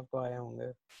you, आपको आए होंगे?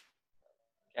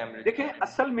 कैमरे देखें,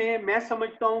 असल में मैं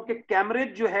समझता हूं कि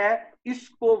कैम्ब्रिज जो है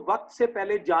इसको वक्त से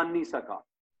पहले जान नहीं सका।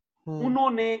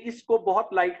 उन्होंने इसको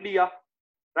बहुत लाइट लिया,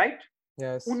 राइट।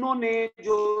 यस उन्होंने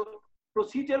जो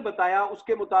प्रोसीजर बताया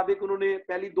उसके मुताबिक उन्होंने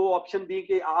पहली 2 ऑप्शन दी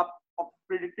कि आप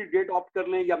प्रेडिक्टेड डेट ऑप्ट कर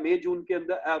लें या मई जून के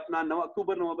अंदर अपना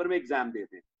अक्टूबर नवंबर में एग्जाम दे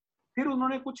दें। फिर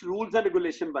उन्होंने कुछ रूल्स एंड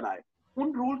रेगुलेशन बनाए।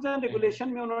 उन रूल्स एंड रेगुलेशन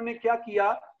में उन्होंने क्या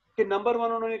किया कि नंबर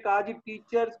 1 उन्होंने कहा जी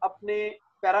टीचर्स अपने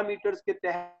पैरामीटर्स के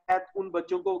तहत उन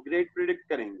बच्चों को ग्रेड प्रिडिक्ट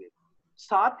करेंगे।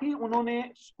 साथ ही उन्होंने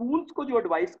स्कूल्स को जो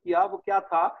एडवाइस किया वो क्या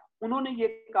था, उन्होंने ये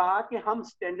कहा कि हम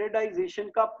स्टैंडर्डाइजेशन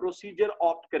का प्रोसीजर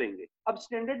ऑप्ट करेंगे। अब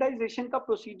स्टैंडर्डाइजेशन का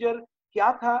प्रोसीजर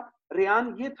क्या था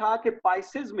रियान, ये था कि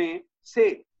पाइसेस में से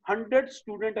 100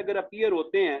 स्टूडेंट अगर अपीयर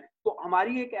होते हैं तो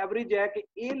हमारी एक एवरेज है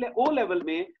कि ओ लेवल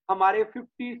में हमारे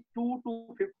 52 टू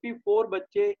 54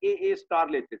 बच्चे ए स्टार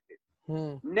लेते थे।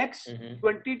 नेक्स्ट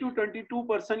 20 टू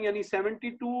 22% यानी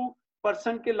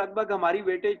 72% के लगभग हमारी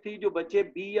वेटेज थी जो बच्चे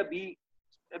बी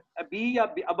या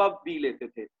अबव बी लेते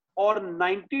थे, और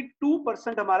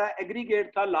 92% हमारा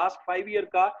एग्रीगेट था लास्ट 5 ईयर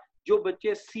का जो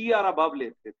बच्चे सी और अबव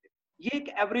लेते थे। ये एक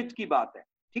एवरेज की बात है,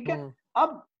 ठीक है।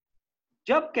 अब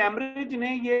जब कैम्ब्रिज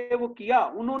ने ये वो किया,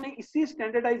 उन्होंने इसी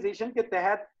स्टैंडर्डाइजेशन के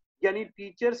तहत यानी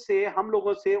टीचर से हम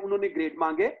लोगों से उन्होंने ग्रेड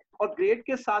मांगे, और ग्रेड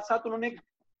के साथ साथ उन्होंने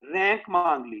रैंक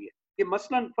मांग ली है कि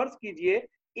मसलन फर्ज कीजिए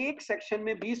एक सेक्शन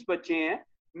में 20 बच्चे हैं,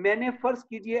 मैंने फर्ज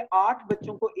कीजिए 8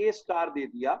 बच्चों को ए स्टार दे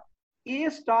दिया। ए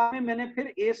स्टार में मैंने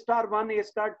फिर A star 1, A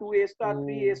star 2, A star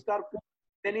 3, A star 4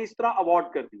 मैंने इस तरह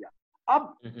अवार्ड कर दिया।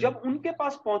 अब जब उनके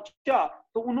पास पहुंचा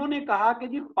तो उन्होंने कहा कि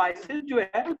जी पाइसेस जो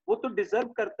है वो तो डिजर्व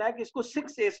करता है कि इसको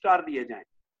 6 ए स्टार दिए जाएं,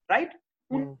 राइट।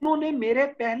 उन्होंने मेरे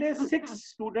पहले 6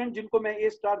 स्टूडेंट जिनको मैं ए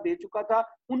स्टार दे चुका था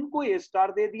उनको ए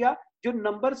स्टार दे दिया। जो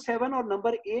नंबर 7 और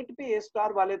नंबर 8 पे ए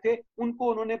स्टार वाले थे उनको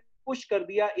उन्होंने पुश कर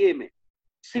दिया ए में।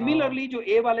 सिमिलरली जो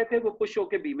ए वाले थे वो पुश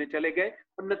होके बी में चले गए,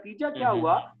 और नतीजा क्या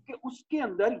हुआ कि उसके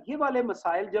अंदर ये वाले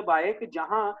मसाइल जब आए कि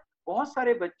जहां बहुत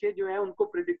सारे बच्चे जो हैं उनको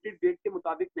प्रेडिक्टेड डेट के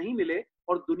मुताबिक नहीं मिले,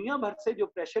 और दुनिया भर से जो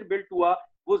प्रेशर बिल्ट हुआ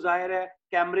वो जाहिर है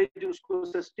कैम्ब्रिज उसको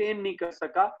सस्टेन नहीं कर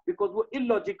सका, बिकॉज वो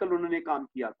इलॉजिकल उन्होंने काम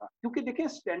किया था। क्योंकि देखिए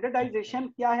स्टैंडर्डाइजेशन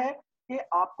क्या है कि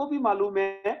आपको भी मालूम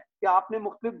है कि आपने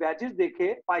मुख्तलिफ बैचेस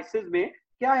देखे पाइसेस में,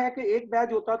 क्या है कि एक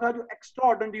बैच होता था जो एक्स्ट्रा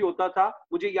ऑर्डिनरी होता था।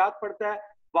 मुझे याद पड़ता है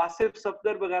वासिफ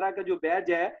सफदर वगैरह का जो बैच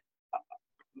है,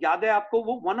 याद है आपको,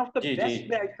 वो one of the best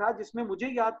batch था जिसमें मुझे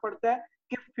याद पड़ता है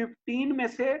कि 15 में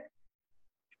से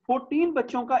 14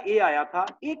 बच्चों का ए आया था,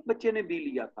 एक बच्चे ने बी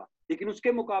लिया था। लेकिन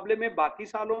उसके मुकाबले में बाकी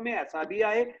सालों में ऐसा भी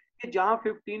आए कि जहां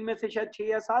 15 में से शायद 6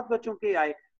 या 7 बच्चों के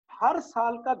आए। हर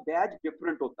साल का बैच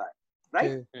डिफरेंट होता है,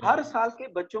 राइट। हर साल के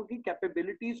बच्चों की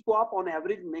कैपेबिलिटीज को आप ऑन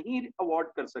एवरेज नहीं अवॉर्ड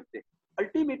कर सकते।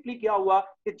 अल्टीमेटली क्या हुआ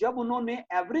कि जब उन्होंने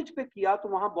एवरेज पे किया तो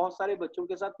वहां बहुत सारे बच्चों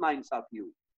के साथ नाइंसाफी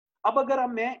हुई। अब अगर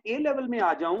मैं ए लेवल में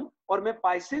आ जाऊं और मैं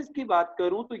पाइसेस की बात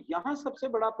करूं तो यहां सबसे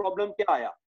बड़ा प्रॉब्लम क्या आया।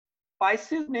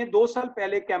 पाइसेस ने 2 साल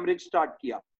पहले कैम्ब्रिज स्टार्ट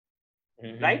किया,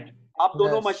 राइट। आप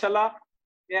दोनों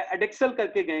माशाल्लाह एडेक्सल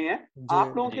करके गए हैं।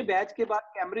 आप लोगों के बैच के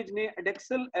बाद कैम्ब्रिज ने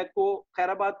एडेक्सल को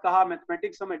खैराबाद कहा,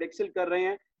 मैथमेटिक्स हम एडेक्सल कर रहे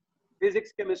हैं,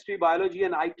 physics chemistry biology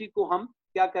and IT को हम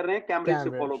क्या कर रहे हैं कैम्ब्रिज से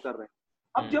फॉलो कर रहे हैं।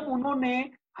 अब जब उन्होंने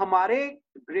हमारे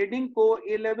ग्रेडिंग को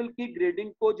ए लेवल की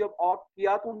ग्रेडिंग को जब ऑप्ट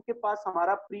किया तो उनके पास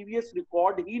हमारा प्रीवियस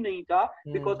रिकॉर्ड ही नहीं था,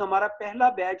 बिकॉज हमारा पहला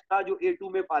बैच था जो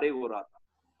A2 में फारिग हो रहा था।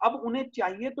 अब उन्हें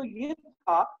चाहिए तो ये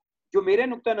था जो मेरे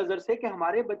नुक्ता नजर से कि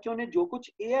हमारे बच्चों ने जो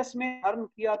कुछ एएस में अर्न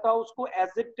किया था उसको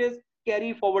as it is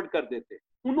carry forward कर देते।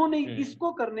 उन्होंने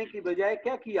इसको करने की बजाय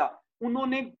क्या किया,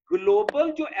 उन्होंने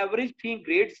ग्लोबल जो एवरेज थी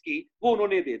ग्रेड्स की वो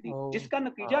उन्होंने दे दी, जिसका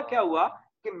नतीजा क्या हुआ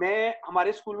कि मैं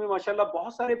हमारे स्कूल में माशाल्लाह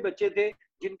बहुत सारे बच्चे थे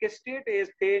जिनके स्टेट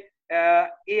एज थे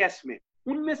एएस में।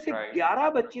 उनमें से 11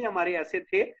 बच्चे हमारे ऐसे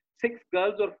थे, 6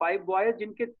 गर्ल्स और 5 बॉयज,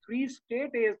 जिनके 3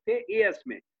 स्टेट एज थे एएस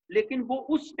में, लेकिन वो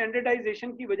उस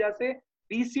स्टैंडर्डाइजेशन की वजह से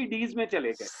बीसीडीज में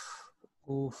चले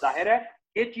गए। जाहिर है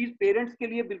ये चीज पेरेंट्स के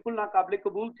लिए बिल्कुल नाकाबिल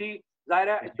कबूल थी। जाहिर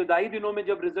है इब्तदाई दिनों में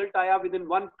जब रिजल्ट आया विद इन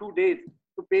 1-2 डेज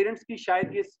तो पेरेंट्स की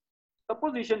शायद ये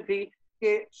सपोजिशन थी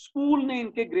कि स्कूल ने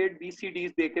इनके ग्रेड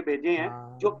बीसीडीज दे के भेजे हैं,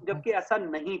 जो जबकि ऐसा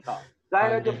नहीं था।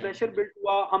 जाहिर है जब प्रेशर बिल्ट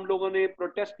हुआ हम लोगों ने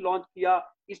प्रोटेस्ट लॉन्च किया।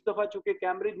 इस दफा चूंकि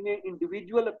कैम्ब्रिज ने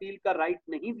इंडिविजुअल अपील का राइट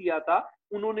नहीं दिया था,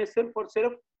 उन्होंने सिर्फ और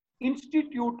सिर्फ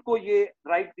इंस्टीट्यूट को ये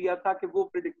राइट दिया था कि वो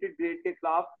प्रेडिक्टेड ग्रेड के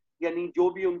खिलाफ यानी जो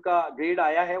भी उनका ग्रेड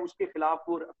आया है उसके खिलाफ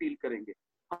वो अपील करेंगे।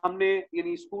 हमने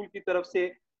यानी स्कूल की तरफ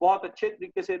से बहुत अच्छे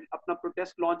तरीके से अपना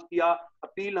प्रोटेस्ट लॉन्च किया,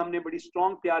 अपील हमने बड़ी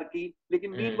स्ट्रॉन्ग तैयार की,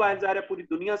 लेकिन मीनवाइल ज़ाहिर है पूरी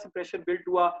दुनिया से प्रेशर बिल्ट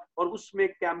हुआ और उसमें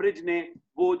कैम्ब्रिज ने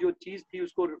वो जो चीज थी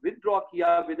उसको विदड्रॉ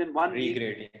किया विद इन 1 वीक।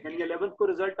 यानी 11th को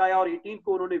रिजल्ट आया और 18th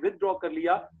को उन्होंने विदड्रॉ कर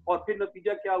लिया, और फिर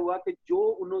नतीजा क्या हुआ कि जो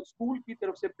उन्होंने स्कूल की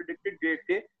तरफ से प्रेडिक्टेड ग्रेड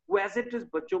थे वो एज एज इट इज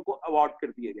बच्चों को अवार्ड कर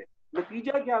दिए गए।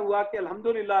 नतीजा क्या हुआ कि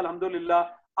अल्हम्दुलिल्लाह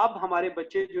अब हमारे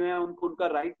बच्चे जो हैं उनको उनका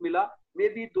राइट मिला। मे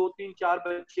भी 2-3-4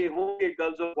 बच्चे होंगे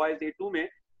गर्ल्स और बॉयज A2 में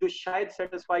जो शायद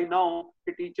सेटिस्फाई ना हो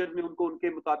कि टीचर ने उनको उनके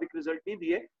मुताबिक रिजल्ट नहीं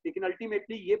दिए, लेकिन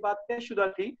अल्टीमेटली ये बात तयशुदा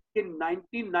थी कि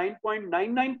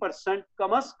 99.99%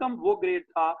 कम अज कम वो ग्रेड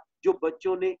था जो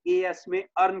बच्चों ने AS में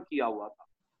अर्न किया हुआ था।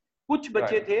 कुछ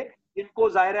बच्चे थे जिनको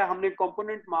जाहिर है हमने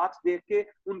कंपोनेंट मार्क्स देख के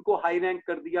उनको हाई रैंक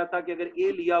कर दिया था कि अगर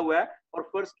A लिया हुआ है और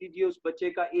फर्स्ट कीजिए उस बच्चे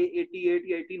का A 88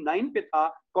 या 89 पे था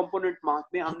कंपोनेंट मार्क्स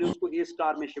में, हमने उसको A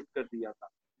स्टार में शिफ्ट कर दिया था।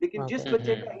 लेकिन जिस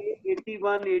बच्चे का A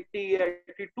 81, 80 या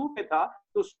 82 पे था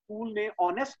तो स्कूल ने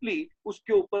ऑनेस्टली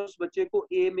उसके ऊपर उस बच्चे को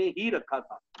A में ही रखा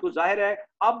था। तो जाहिर है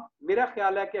अब मेरा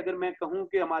ख्याल है कि अगर मैं कहूं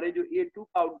कि हमारे जो A2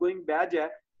 का आउटगोइंग बैच है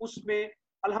उसमें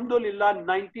अल्हम्दुलिल्लाह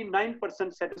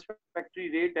 99% सेटिस्फैक्टरी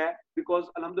रेट है, बिकॉज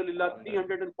अल्हम्दुलिल्लाह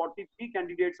 343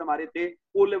 कैंडिडेट्स हमारे थे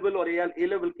ओ लेवल और ए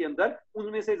लेवल के अंदर।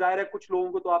 उनमें से जाहिर है कुछ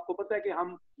लोगों को तो आपको पता है कि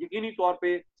हम यकीनी तौर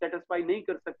पे सेटिस्फाई नहीं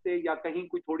कर सकते या कहीं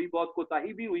कोई थोड़ी बहुत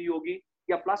कोताही भी हुई होगी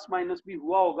या प्लस माइनस भी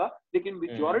हुआ होगा, लेकिन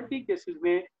मेजॉरिटी केसेस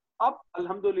में अब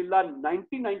अल्हम्दुलिल्लाह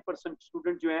 99%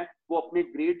 स्टूडेंट जो हैं वो अपने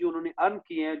ग्रेड जो उन्होंने अर्न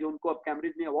किए हैं, जो उनको अब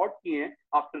कैम्ब्रिज ने अवार्ड किए हैं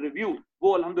आफ्टर रिव्यू,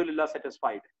 वो अल्हम्दुलिल्लाह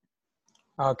सेटिस्फाइड है।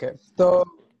 ओके, तो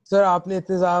सर आपने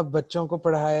इतने ज़्यादा बच्चों को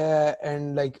पढ़ाया है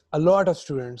and like a lot of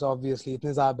students, obviously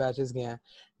इतने ज़्यादा बैचेस गए हैं।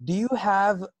 Do you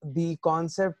have the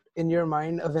concept in your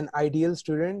mind of an ideal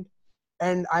student?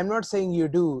 And I am not saying you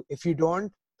do, if you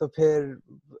don't तो फिर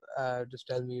just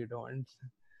tell me you don't.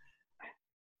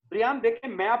 Priam देखिए,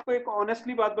 मैं आपको एक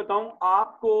ऑनेस्टली बात बताऊं,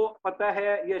 आपको पता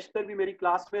है यशतर भी मेरी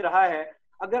क्लास में रहा है,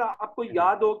 अगर आपको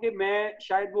याद हो कि मैं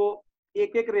शायद वो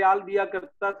एक रियाल दिया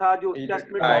करता था जो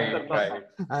टेस्ट में टॉप करता था,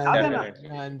 याद है ना?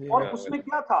 और उसमें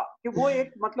क्या था कि वो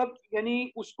एक मतलब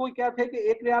यानी उसको क्या थे कि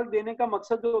 1 रियाल देने का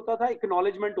मकसद जो होता था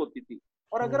एक्नॉलेजमेंट होती थी।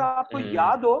 और अगर आपको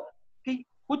याद हो कि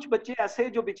कुछ बच्चे ऐसे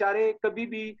जो बेचारे कभी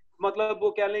भी मतलब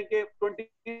वो कह लें कि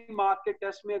 20 मार्क के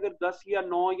टेस्ट में अगर 10 या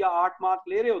 9 या 8 मार्क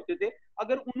ले रहे होते थे,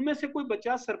 अगर उनमें से कोई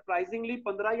बच्चा सरप्राइजिंगली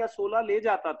 15 या 16 ले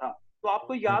जाता था तो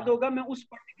आपको याद होगा मैं उस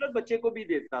पर्टिकुलर बच्चे को भी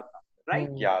देता था, राइट?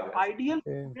 आइडियल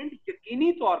स्टूडेंट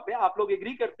यकीनी तौर पे आप लोग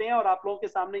एग्री करते हैं और आप लोगों के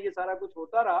सामने ये सारा कुछ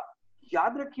होता रहा।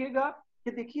 याद रखिएगा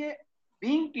कि देखिए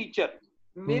बीइंग टीचर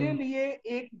मेरे लिए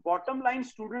एक बॉटम लाइन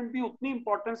स्टूडेंट भी उतनी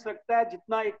इंपॉर्टेंस रखता है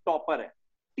जितना एक टॉपर है।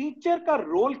 टीचर का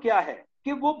रोल क्या है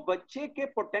कि वो बच्चे के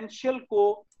पोटेंशियल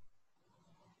को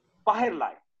बाहर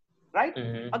लाए, राइट?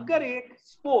 अगर एक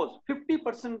सपोज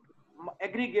 50%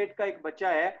 एग्रीगेट का एक बच्चा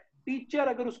है, टीचर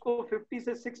अगर उसको 50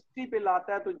 से 60 पे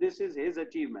लाता है तो दिस इज हिज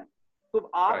अचीवमेंट। तो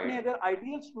आपने अगर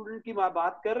आइडियल स्टूडेंट की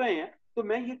बात कर रहे हैं तो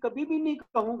मैं ये कभी भी नहीं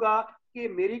कहूंगा कि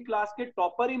मेरी क्लास के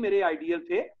टॉपर ही मेरे आइडियल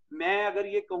थे। मैं अगर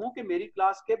ये कहूं कि मेरी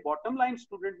क्लास के बॉटम लाइन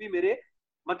स्टूडेंट भी मेरे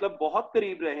मतलब बहुत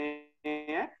करीब रहे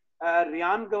हैं।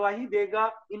 रियान गवाही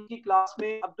देगा, इनकी क्लास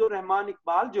में अब्दुल रहमान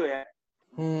इकबाल जो है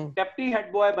डेप्टी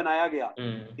हेड बॉय बनाया गया।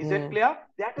 Is it clear?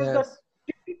 That is the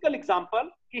typical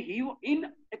example कि he in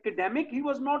academic he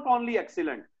was not only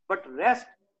excellent but rest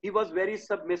he was very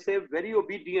submissive, very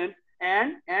obedient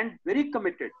and very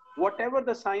committed. Whatever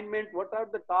the assignment, whatever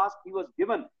the task he was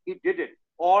given, he did it.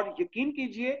 और यकीन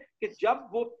कीजिए कि जब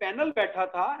वो panel बैठा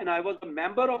था and I was a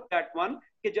member of that one,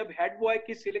 कि जब हेड बॉय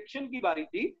की सिलेक्शन की बारी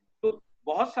थी तो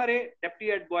बहुत सारे डेप्टी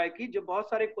हेड बॉय की जब बहुत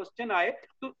सारे क्वेश्चन आए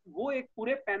तो वो एक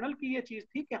पूरे पैनल की ये चीज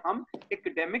थी कि हम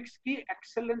एकेडमिक्स की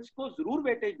एक्सेलेंस को जरूर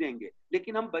वेटेज देंगे,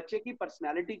 लेकिन हम बच्चे की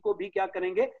पर्सनालिटी को भी क्या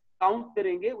करेंगे, काउंट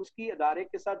करेंगे, उसकी अदारे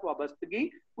के साथ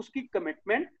वाबस्तगी, उसकी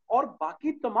कमिटमेंट और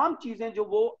बाकी तमाम चीजें जो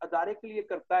वो अदारे के लिए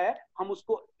करता है हम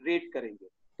उसको रेट करेंगे।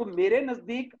 तो मेरे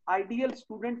नजदीक आइडियल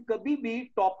स्टूडेंट कभी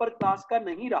भी टॉपर क्लास का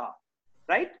नहीं रहा,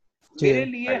 राइट? मेरे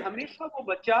लिए हमेशा वो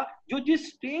बच्चा जो जिस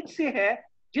स्टेज से है,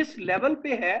 जिस लेवल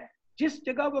पे है, जिस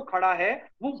जगह वो खड़ा है,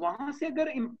 वो वहां से अगर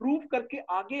इंप्रूव करके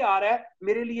आगे आ रहा है,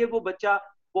 मेरे लिए वो बच्चा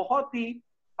बहुत ही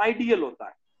आइडियल होता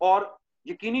है। और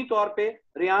यकीनी तौर पे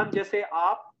रियान जैसे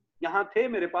आप यहाँ थे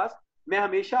मेरे पास, मैं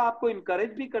हमेशा आपको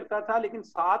इनकरेज भी करता था, लेकिन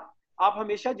साथ आप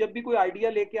हमेशा जब भी कोई आइडिया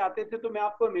लेके आते थे तो मैं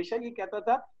आपको हमेशा ये कहता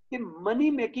था कि मनी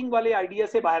मेकिंग वाले आइडिया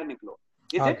से बाहर निकलो।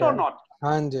 इज इट और नॉट?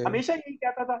 हमेशा यही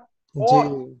कहता था।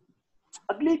 और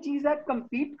अगली चीज है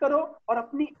कंपीट करो और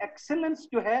अपनी एक्सेलेंस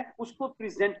जो है उसको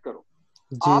प्रेजेंट करो।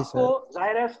 आपको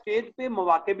जाहिर है स्टेज पे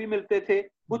मौके भी मिलते थे,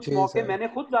 कुछ मौके मैंने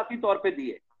खुद जाती तौर पे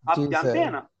दिए, आप जानते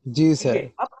हैं ना? जी सर।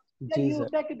 अब ये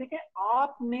होता है कि देखें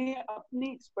आपने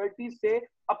अपनी एक्सपर्टीज से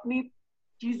अपनी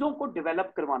चीजों को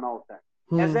डेवलप करवाना होता है।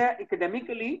 As A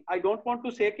academically I don't want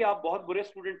to से कि आप बहुत बुरे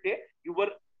स्टूडेंट थे, you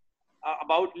were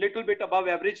about little bit above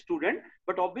average student,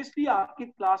 but obviously आपकी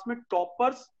क्लास में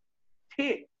टॉपर्स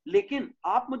थे। लेकिन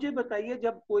आप मुझे बताइए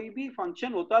जब कोई भी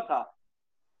फंक्शन होता था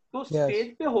तो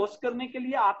स्टेज पे होस्ट करने के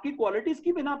लिए आपकी क्वालिटीज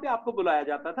की बिना पे आपको बुलाया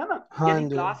जाता था ना। यानी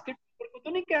क्लास के टीचर को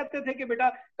तो नहीं कहते थे कि बेटा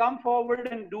come forward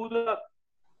and do the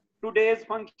today's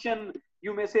function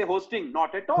you may say hosting,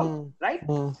 not at all, right?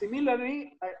 Similarly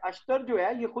Ashtar जो है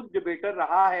ये खुद डिबेटर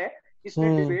रहा है,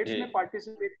 इसने डिबेट्स में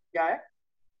पार्टिसिपेट किया है।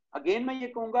 अगेन मैं ये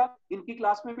कहूंगा इनकी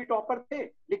क्लास में भी टॉपर थे,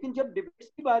 लेकिन जब डिबेट्स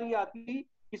की बारी आती थी,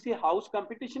 किसी हाउस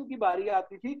कंपटीशन की बारी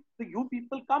आती थी, तो यू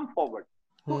पीपल कम फॉरवर्ड।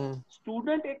 तो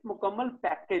स्टूडेंट एक मुकम्मल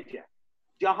पैकेज है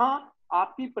जहां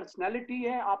आपकी पर्सनैलिटी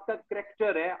है, आपका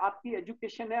करेक्टर है, आपकी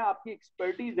एजुकेशन है, आपकी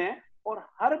एक्सपर्टीज है, और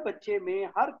हर बच्चे में,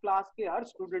 हर क्लास के हर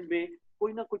स्टूडेंट में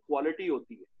कोई ना कोई क्वालिटी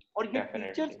होती है। और ये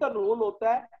टीचर्स का रोल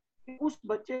होता है कि उस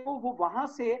बच्चे को वो वहां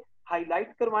से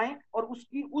हाईलाइट करवाएं और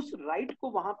उसकी उस राइट को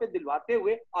वहां पे दिलवाते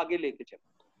हुए आगे लेके चलें।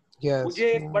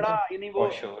 मुझे एक बड़ा यानी वो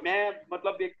मैं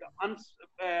मतलब एक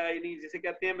यानी जिसे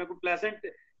कहते हैं मैं कोई प्लेजेंट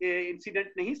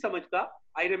इंसिडेंट नहीं समझता।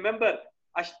 आई रिमेम्बर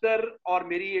अश्तर और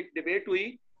मेरी एक डिबेट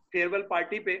हुई फेयरवेल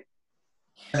पार्टी पे,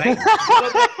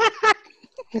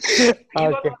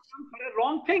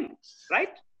 रॉन्ग थिंग,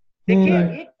 राइट? देखिए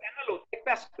एक पैनल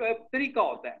होता है, एक तरीका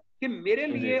होता है कि मेरे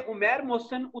लिए उमैर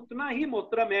मोहसिन उतना ही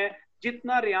मोहतरम है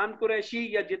जितना रियान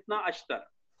कुरैशी या जितना अश्तर,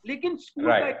 लेकिन स्कूल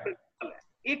का एक प्रिंसिपल है,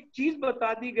 एक चीज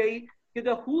बता दी गई कि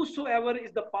the whosoever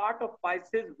is the part of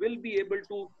Pisces will be able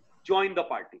to join the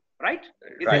party, right?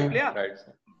 Is it clear?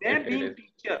 मैं being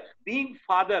teacher, being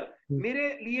father, मेरे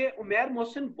लिए उमैर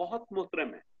मोहसिन बहुत मोहतरम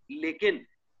है, लेकिन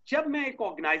जब मैं एक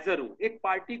ऑर्गेनाइजर हूं, एक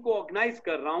पार्टी को ऑर्गेनाइज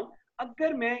कर रहा हूं,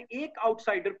 अगर मैं एक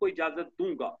आउटसाइडर को इजाजत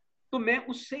दूंगा तो मैं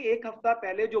उससे एक हफ्ता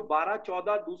पहले जो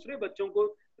 12-14 दूसरे बच्चों को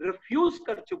रिफ्यूज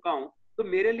कर चुका हूं, तो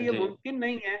मेरे लिए मुमकिन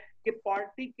नहीं है कि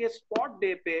पार्टी के स्पॉट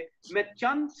डे पे मैं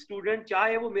चंद स्टूडेंट,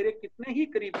 चाहे वो मेरे कितने ही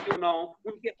करीब क्यों ना हो,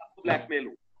 उनके साथ ब्लैकमेल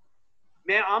हूं।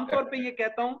 मैं आमतौर पे ये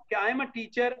कहता हूं कि I am a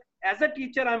teacher, as a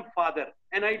teacher I am father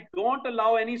and I don't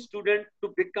allow any student to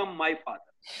become my father.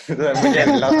 मुझे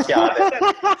लफ्ज़ याद है।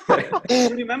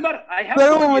 Remember, I have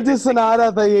वो मुझे सुना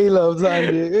रहा था यही लफ्ज़।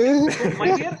 My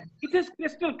dear, it is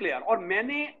crystal clear। और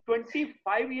मैंने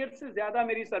 25 ईयर से ज्यादा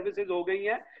मेरी सर्विसेज हो गई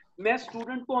हैं। मैं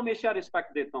स्टूडेंट को हमेशा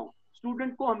रिस्पेक्ट देता हूँ,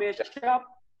 स्टूडेंट को हमेशा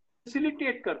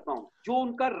फैसिलिटेट करता हूँ, जो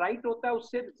उनका राइट होता है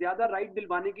उससे ज्यादा राइट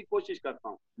दिलवाने की कोशिश करता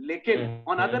हूँ, लेकिन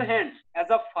on other hand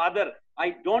as a father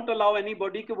I don't allow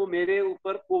anybody कि वो मेरे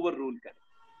ऊपर ओवर रूल करे,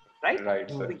 राइट?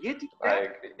 तो ये चीज है।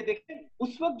 देखिए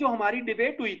उस वक्त जो हमारी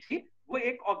डिबेट हुई थी वो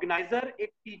एक ऑर्गेनाइजर,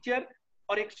 एक टीचर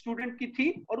और एक स्टूडेंट की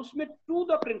थी, और उसमें टू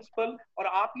द प्रिंसिपल। और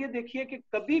आप ये देखिए कि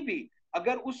कभी भी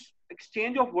अगर उस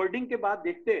एक्सचेंज ऑफ वर्डिंग के बाद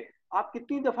देखते आप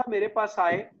कितनी दफा मेरे पास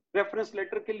आए, रेफरेंस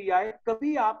लेटर के लिए आए,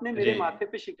 कभी आपने मेरे माथे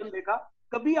पे शिकन देखा,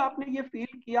 कभी आपने ये फील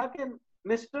किया कि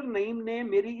मिस्टर नईम ने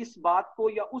मेरी इस बात को,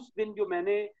 या उस दिन जो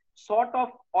मैंने सॉर्ट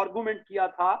ऑफ आर्गुमेंट किया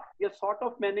था या सॉर्ट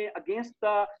ऑफ मैंने अगेंस्ट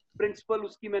द प्रिंसिपल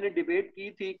उसकी मैंने डिबेट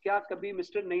की थी, क्या कभी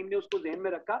मिस्टर नईम ने उसको ध्यान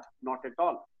में रखा? Not at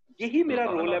all. यही मेरा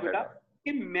रोल है बेटा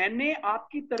कि मैंने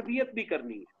आपकी तरबियत भी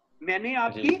करनी है, मैंने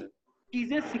आपकी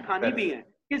चीजें सिखानी भी हैं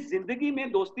कि जिंदगी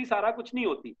में दोस्ती सारा कुछ नहीं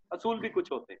होती, असूल भी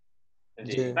कुछ होते हैं,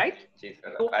 राइट?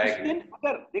 तो उस दिन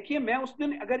अगर देखिए मैं उस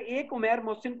दिन अगर एक उमैर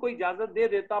मोहसिन को इजाजत दे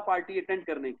देता पार्टी अटेंड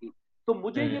करने की, तो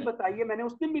मुझे ये बताइए, मैंने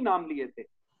उस दिन भी नाम लिए थे,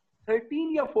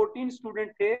 13 या 14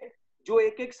 स्टूडेंट थे जो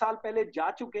एक साल पहले जा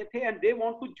चुके थे and they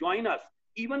want to join us,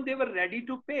 even they were ready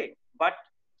to पे, बट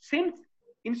सिंस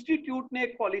इंस्टीट्यूट ने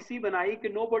एक पॉलिसी बनाई कि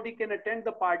nobody can attend the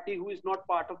party who is not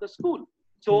part of the school,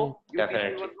 so you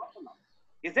people were not allowed.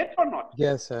 Is it और not?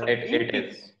 Yes sir, it is.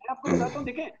 मैं आपको बताता हूं,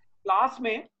 देखें क्लास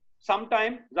में सम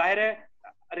टाइम जाहिर है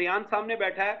रियान सामने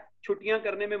बैठा है, छुट्टियां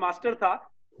करने में मास्टर था,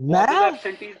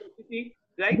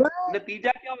 राइट?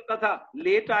 नतीजा क्या होता था?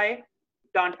 लेट आए,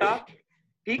 डांटा,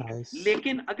 ठीक?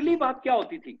 लेकिन अगली बात क्या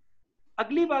होती थी?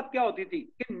 अगली बात क्या होती थी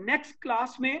कि नेक्स्ट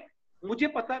क्लास में मुझे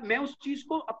पता, मैं उस चीज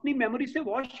को अपनी मेमोरी से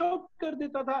वॉश आउट कर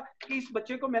देता था कि इस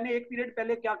बच्चे को मैंने एक पीरियड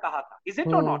पहले क्या कहा था। इज इट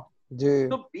और नॉट?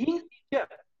 तो बीइंग टीचर,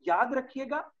 याद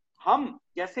रखिएगा, हम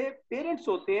जैसे पेरेंट्स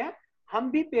होते हैं,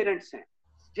 हम भी पेरेंट्स हैं।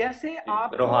 जैसे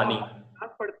आप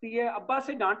डांट पड़ती है, अब्बा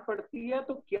से डांट पड़ती है,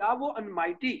 तो क्या वो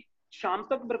अनमाइटी शाम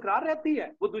तक बरकरार रहती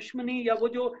है? वो दुश्मनी या वो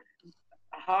जो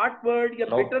हार्ट वर्ड या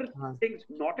bitter things,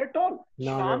 not at all.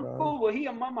 शाम को वही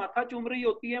अम्मा माथा चूम रही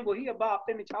होती हैं, वही अब्बा आप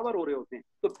पे निछावर हो रहे होते हैं।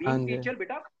 तो बीइंग टीचर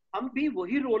बेटा, हम भी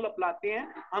वही रोल अपनाते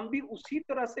हैं, हम भी उसी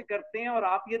तरह से करते हैं। और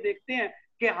आप ये देखते हैं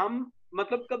कि हम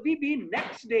मतलब कभी भी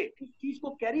नेक्स्ट डे इस चीज को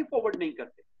कैरी फॉरवर्ड नहीं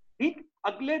करते, ठीक?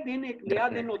 अगले दिन एक नया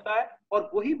दिन होता है और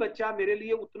वही बच्चा मेरे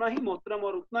लिए उतना ही मोहतरम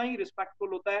और उतना ही रिस्पेक्टफुल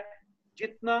होता है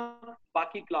जितना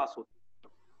बाकी क्लास होती है।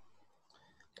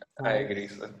 I agree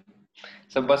sir.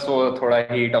 सब बस वो थोड़ा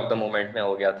हीट ऑफ द मोमेंट में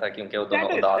हो गया था क्योंकि वो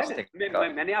दोनों उदास थे।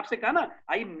 मैंने आपसे कहा ना,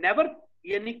 आई नेवर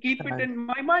यानी keep it in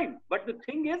my mind, but the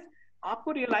thing is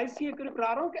आपको रियलाइज ये करा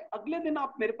रहा हूँ कि अगले दिन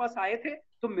आप मेरे पास आए थे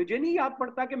तो मुझे नहीं याद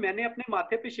पड़ता कि मैंने अपने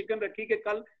माथे पे शिकन रखी कि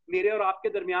कल मेरे और आपके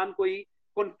दरमियान कोई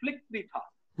कॉन्फ्लिक्ट भी था।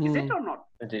 इज इट और नॉट?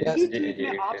 यही चीज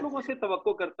मैं आप लोगों से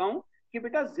तवक्को करता हूँ कि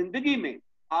बेटा जिंदगी में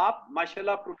आप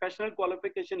माशाल्लाह प्रोफेशनल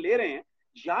क्वालिफिकेशन ले रहे हैं,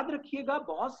 याद रखिएगा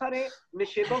बहुत सारे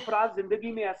नशेबो फराज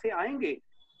जिंदगी में ऐसे आएंगे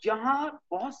जहां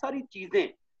बहुत सारी चीजें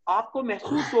आपको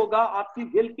महसूस होगा आपकी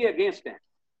दिल के अगेंस्ट हैं।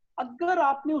 अगर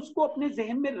आपने उसको अपने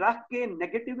जहन में रख के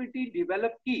नेगेटिविटी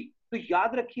डेवलप की तो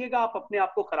याद रखिएगा आप अपने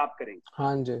आप को खराब करेंगे।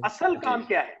 हाँ जी। असल काम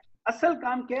क्या है? असल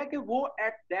काम क्या है कि वो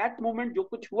एट दैट मोमेंट जो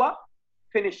कुछ हुआ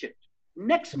finish it.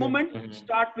 Next moment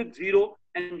start with zero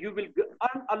and you will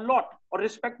earn a lot और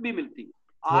रिस्पेक्ट भी मिलती है।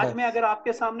 आज मैं अगर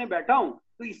आपके सामने बैठा हूं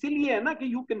तो इसीलिए है ना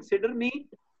कि you consider me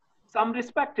some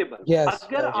respectable.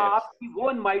 अगर आपकी वो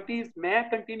अनमाइटीज मैं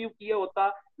कंटिन्यू किया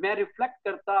होता, मैं रिफ्लेक्ट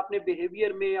करता अपने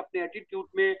बिहेवियर में, अपने एटीट्यूड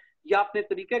में या अपने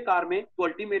तरीकेकार में, तो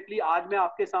अल्टीमेटली आज मैं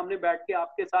आपके सामने बैठ के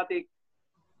आपके साथ एक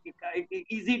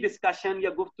इजी डिस्कशन या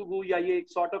गुफ्तगू या ये एक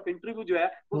सॉर्ट ऑफ इंटरव्यू जो है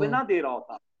वो बिना दे रहा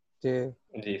होता।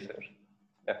 जी sir,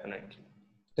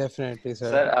 definitely sir.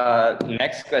 Sir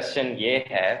next question ये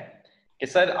है कि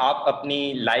सर आप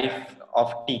अपनी लाइफ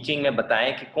ऑफ टीचिंग में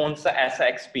बताएं कि कौन सा ऐसा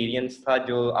एक्सपीरियंस था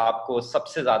जो आपको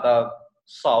सबसे ज्यादा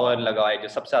सॉवर लगा है, जो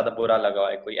सबसे ज्यादा बुरा लगा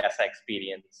है, कोई ऐसा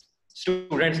एक्सपीरियंस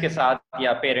स्टूडेंट्स के साथ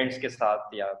या पेरेंट्स के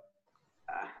साथ या।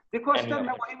 देखो अस्टर,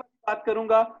 मैं वही बात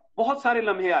करूंगा, बहुत सारे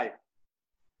लम्हे आए,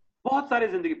 बहुत सारे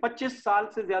जिंदगी 25 साल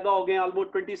से ज्यादा हो गए,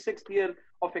 almost 26 year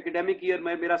of academic year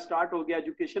में मेरा स्टार्ट हो गया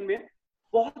एजुकेशन में।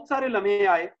 बहुत सारे लम्हे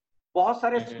आए, बहुत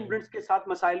सारे स्टूडेंट्स के साथ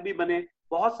मसाइल भी बने,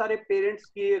 बहुत सारे पेरेंट्स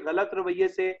के गलत रवैये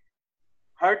से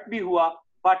हर्ट भी हुआ।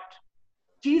 बट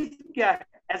चीज क्या है,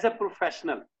 as a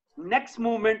professional next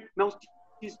movement मैं उस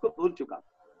चीज को भूल चुका,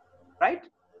 राइट?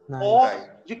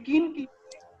 और यकीन की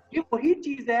ये वही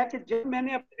चीज है कि जब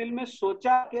मैंने अपने दिल में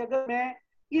सोचा कि अगर मैं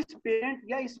इस पेरेंट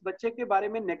या इस बच्चे के बारे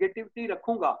में नेगेटिविटी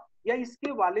रखूंगा या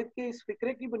इसके वालिद के इस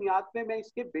फिक्रे की बुनियाद पे मैं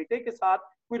इसके बेटे के साथ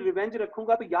कोई रिवेंज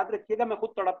रखूंगा तो याद रखिएगा मैं खुद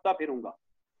तड़पता फिरूंगा।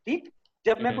 ठीक,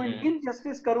 जब मैं कोई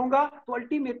इनजस्टिस करूंगा तो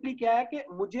अल्टीमेटली क्या है कि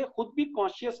मुझे खुद भी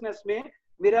कॉन्शियसनेस में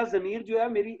मेरा जमीर जो है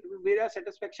मेरा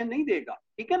सेटिस्फेक्शन नहीं देगा।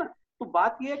 ठीक है ना? तो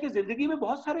बात यह है कि जिंदगी में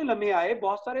बहुत सारे लम्हे आए,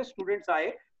 बहुत सारे स्टूडेंट्स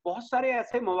आए, बहुत सारे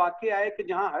ऐसे मौके आए कि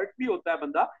जहां हर्ट भी होता है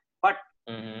बंदा, बट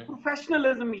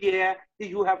प्रोफेशनलिज्म ये है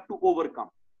कि यू हैव टू ओवरकम।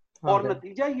 और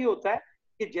नतीजा ये होता है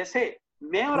कि जैसे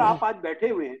मैं और आप आज बैठे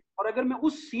हुए हैं और अगर मैं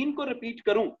उस सीन को रिपीट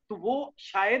करूं तो वो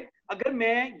शायद अगर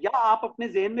मैं या आप अपने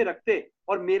जहन में रखते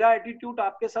और मेरा एटीट्यूड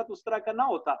आपके साथ उस तरह का ना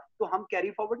होता तो हम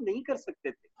कैरी फॉरवर्ड नहीं कर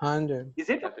सकते थे। हाँ जी,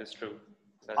 इज इट?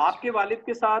 आपके वालिद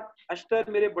के साथ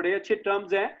अश्तर मेरे बड़े अच्छे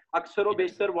टर्म्स हैं, अक्सर और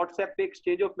बेशतर व्हाट्सएप पे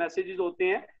एक्सचेंज ऑफ मैसेजेस होते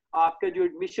हैं। आपके जो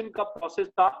एडमिशन का प्रोसेस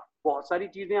था, बहुत सारी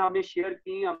चीजें हमने शेयर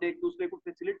की, हमने एक दूसरे को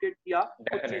फैसिलिटेट किया,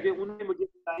 कुछ चीजें उन्होंने मुझे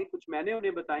बताई, कुछ मैंने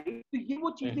उन्हें बताई। तो ये वो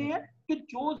चीजें हैं कि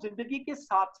जो जिंदगी के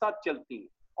साथ साथ चलती हैं।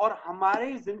 और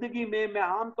हमारे जिंदगी में मैं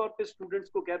आमतौर पे स्टूडेंट्स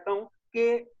को कहता हूँ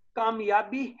कि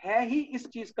कामयाबी है ही इस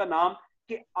चीज का नाम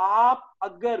कि आप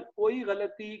अगर कोई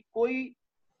गलती, कोई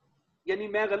यानी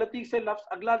मैं गलती से लफ्ज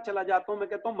अगला चला जाता हूं, मैं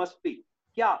कहता हूं मस्ती,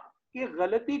 क्या कि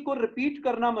गलती को रिपीट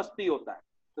करना मस्ती होता है,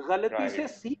 गलती से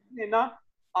सीख लेना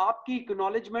आपकी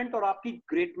एक्नॉलेजमेंट और आपकी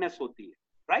ग्रेटनेस होती है,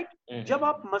 राइट? जब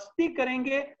आप मस्ती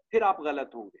करेंगे फिर आप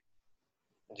गलत होंगे।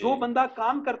 जो बंदा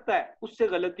काम करता है उससे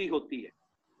गलती होती है,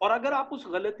 और अगर आप उस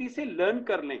गलती से लर्न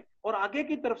कर लें और आगे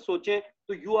की तरफ सोचें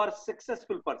तो you are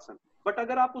successful person. But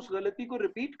अगर आप उस गलती को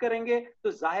रिपीट करेंगे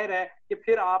तो जाहिर है कि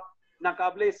फिर आप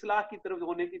नाकाबिले इस्लाह की तरफ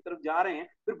होने की तरफ जा रहे हैं,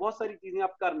 फिर बहुत सारी चीजें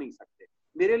आप कर नहीं सकते।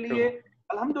 मेरे लिए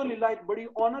अल्हम्दुलिल्लाह एक बड़ी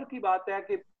ऑनर की बात है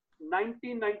कि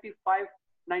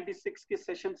 1995-96 के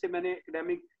सेशन से मैंने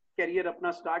एकेडमिक कैरियर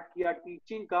अपना स्टार्ट किया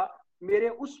टीचिंग का। मेरे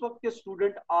उस वक्त के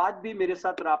स्टूडेंट आज भी मेरे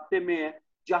साथ राब्ते में है।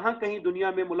 जहां कहीं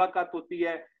दुनिया में मुलाकात होती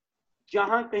है,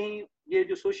 जहां कहीं ये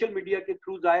जो सोशल मीडिया के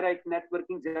थ्रू जाहिर है एक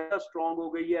नेटवर्किंग ज्यादा स्ट्रांग हो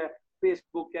गई है,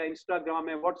 फेसबुक है, इंस्टाग्राम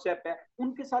है, व्हाट्सएप है,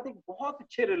 उनके साथ एक बहुत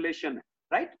अच्छे रिलेशन है,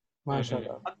 राइट?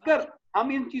 माशाल्लाह। अगर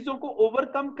हम इन चीजों को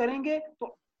ओवरकम करेंगे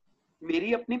तो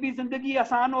मेरी अपनी भी जिंदगी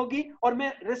आसान होगी और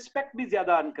मैं रिस्पेक्ट भी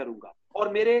ज्यादा अर्न करूंगा और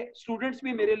मेरे स्टूडेंट्स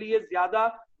भी मेरे लिए ज्यादा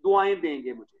दुआएं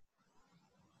देंगे मुझे।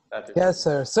 Yes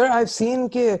sir, sir I've seen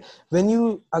कि when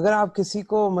you अगर आप किसी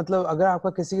को मतलब अगर आपका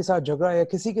किसी के साथ झगड़ा या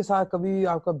किसी के साथ कभी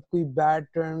आपका कोई बैड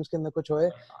टर्म्स के अंदर कुछ होए,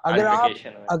 अगर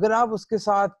आप उसके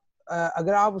साथ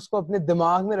अगर आप उसको अपने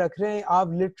दिमाग में रख रहे हैं,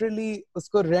 आप लिटरली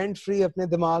उसको रेंट फ्री अपने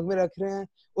दिमाग में रख रहे हैं,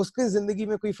 उसकी जिंदगी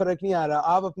में कोई फर्क नहीं आ रहा,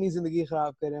 आप अपनी जिंदगी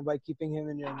खराब कर रहे हैं by keeping him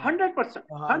in your mind।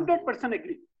 100%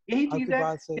 agree. यही चीज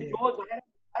है कि जो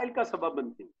जाहिर का सबब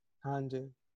बनती है। हाँ जी।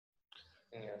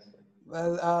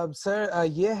 Well, sir,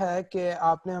 ये है कि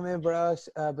आपने हमें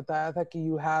बड़ा बताया था कि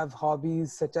you have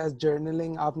hobbies such as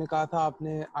journaling. आपने कहा था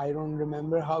आपने I don't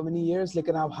remember how many years,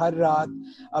 लेकिन आप हर रात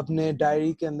अपने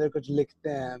डायरी के अंदर कुछ लिखते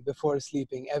हैं before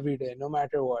sleeping every day, no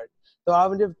matter what. तो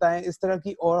आप मुझे बताएं इस तरह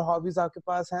की और hobbies आपके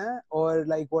पास हैं और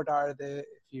like what are they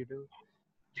if you do?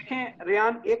 देखें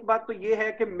रियान, एक बात तो ये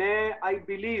है कि मैं I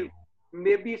believe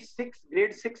may be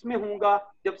grade 6 में हूँगा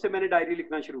जब से मैंने डायरी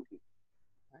लिखना शुरू की।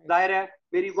 जाहिर है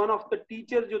मेरी वन ऑफ द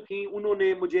टीचर जो थी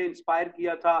उन्होंने मुझे इंस्पायर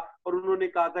किया था और उन्होंने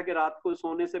कहा था कि रात को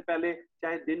सोने से पहले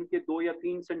चाहे दिन के 2 या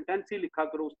 3 सेंटेंस ही लिखा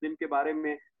करो उस दिन के बारे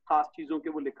में, खास चीजों के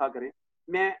वो लिखा करें।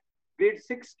 मैं ग्रेड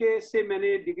 6 के से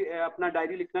मैंने अपना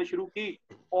डायरी लिखना शुरू की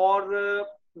और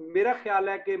मेरा ख्याल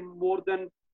है कि मोर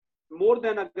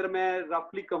देन अगर मैं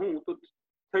रफली कहूँ तो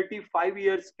 35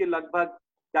 इयर्स के लगभग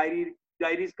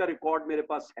डायरीज का रिकॉर्ड मेरे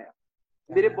पास है।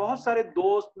 मेरे बहुत सारे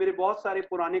दोस्त, मेरे बहुत सारे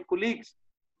पुराने कुलीग्स,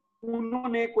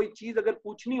 उन्होंने कोई चीज अगर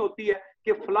पूछनी होती है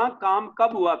कि फलां काम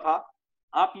कब हुआ था,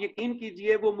 आप यकीन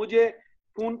कीजिए वो मुझे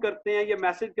फोन करते हैं या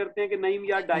मैसेज करते हैं कि नईम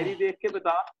यार डायरी देख के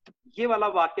बता ये वाला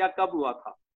वाकया कब हुआ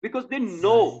था, बिकॉज दे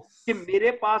नो कि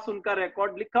मेरे पास उनका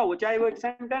रिकॉर्ड लिखा हो, चाहे वो एक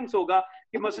सेंटेंस होगा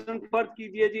कि मसलन फर्ज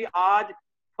कीजिए जी आज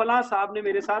फलां साहब ने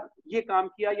मेरे साथ ये काम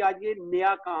किया या आज ये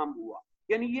नया काम हुआ,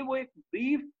 यानी ये वो एक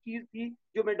ब्रीफ चीज थी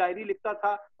जो मैं डायरी लिखता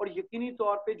था। और यकीनी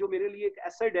तौर पे जो मेरे लिए एक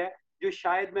एसेट है जो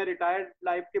शायद मैं रिटायर्ड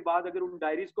लाइफ के बाद अगर उन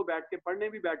डायरीज को बैठ के पढ़ने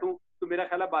भी बैठूं तो मेरा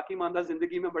ख्याल है बाकी मानदा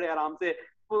जिंदगी में बड़े आराम से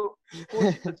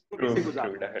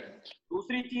गुजारूं।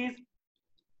 दूसरी चीज,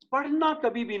 पढ़ना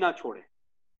कभी भी ना छोड़े।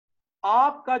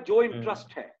 आपका जो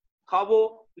इंटरेस्ट है, खा वो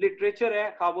लिटरेचर है,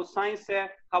 खा वो साइंस है,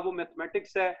 खा वो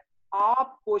मैथमेटिक्स है,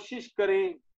 आप कोशिश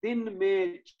करें दिन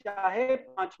में चाहे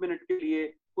 5 मिनट के लिए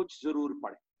कुछ जरूर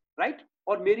पढ़ें, राइट।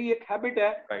 और मेरी एक हैबिट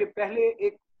है कि पहले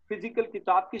एक फिजिकल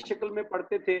किताब की शक्ल में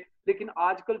पढ़ते थे, लेकिन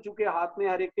आजकल चूंकि हाथ में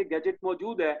हर एक के गैजेट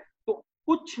मौजूद है तो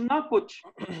कुछ ना कुछ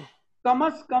कम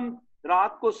से कम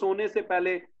रात को सोने से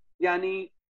पहले यानी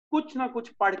कुछ ना कुछ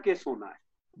पढ़ के सोना है,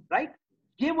 राइट।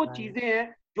 ये वो चीजें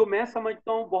हैं जो मैं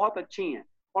समझता हूँ बहुत अच्छी हैं।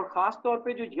 और खास तौर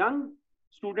पे जो यंग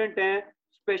स्टूडेंट हैं,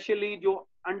 स्पेशली जो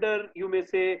अंडर यू में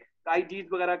से आईजीज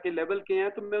वगैरह के लेवल के हैं,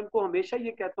 तो मैं उनको हमेशा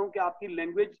ये कहता हूँ कि आपकी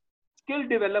लैंग्वेज स्किल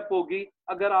डेवलप होगी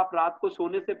अगर आप रात को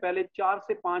सोने से पहले 4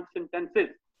 से 5 सेंटेंसेस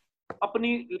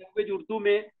अपनी लैंग्वेज उर्दू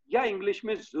में या इंग्लिश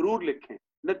में जरूर लिखें।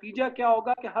 नतीजा क्या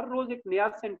होगा कि हर रोज एक नया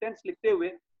सेंटेंस लिखते हुए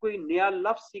कोई नया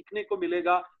लफ्ज सीखने को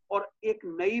मिलेगा और एक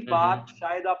नई बात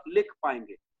शायद आप लिख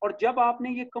पाएंगे। और जब आपने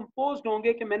ये कंपोज्ड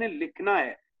होंगे कि मैंने लिखना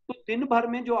है, तो दिन भर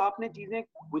में जो आपने चीजें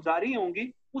गुजारी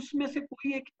होंगी उसमें से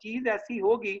कोई एक चीज ऐसी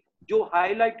होगी जो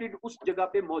हाईलाइटेड उस जगह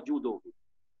पे मौजूद होगी।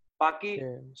 बाकी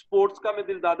स्पोर्ट्स का मैं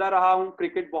दिलदादा रहा हूँ,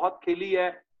 क्रिकेट बहुत खेली है,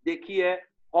 देखी है,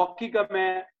 हॉकी का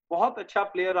मैं बहुत अच्छा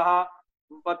प्लेयर रहा,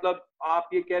 मतलब आप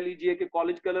ये कह लीजिए कि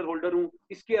कॉलेज कलर होल्डर हूँ।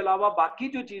 इसके अलावा बाकी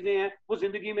जो चीजें हैं वो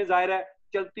जिंदगी में जाहिर है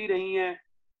चलती रही हैं।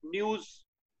 न्यूज,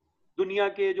 दुनिया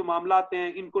के जो मामलात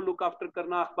हैं इनको लुक आफ्टर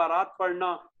करना, अखबारात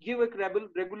पढ़ना, ये वो एक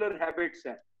रेगुलर हैबिट्स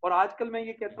है। और आजकल मैं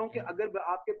ये कहता हूँ कि अगर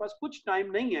आपके पास कुछ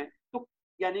टाइम नहीं है तो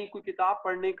यानी कोई किताब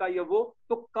पढ़ने का या वो,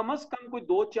 तो कम से कम कोई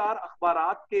 2-4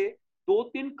 अखबारात के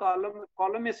 2-3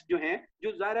 कॉलमिस्ट जो हैं,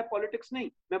 जो जाहिर है पॉलिटिक्स नहीं,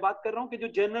 मैं बात कर रहा हूँ कि जो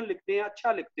जर्नल लिखते हैं,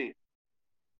 अच्छा लिखते हैं,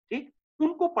 ठीक,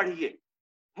 उनको पढ़िए।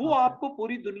 वो आपको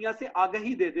पूरी दुनिया से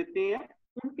आगाही दे देते हैं।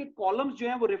 उनके कॉलम्स जो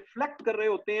हैं वो रिफ्लेक्ट कर रहे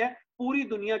होते हैं पूरी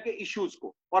दुनिया के इश्यूज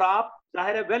को, और आप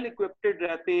जाहिर है वेल इक्विप्ड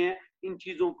रहते हैं इन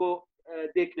चीजों को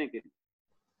देखने के लिए।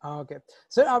 ओके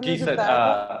सर, आपने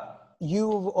बताया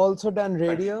you've also done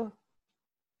radio?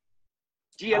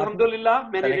 जी अल्हम्दुलिल्लाह,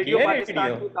 मैंने रेडियो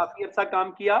पाकिस्तान में काफी अच्छा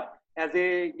काम किया एज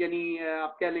ए, यानी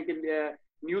आप कह लें कि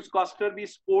न्यूज कास्टर भी,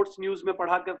 स्पोर्ट्स न्यूज में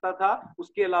पढ़ा करता था।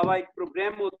 उसके अलावा एक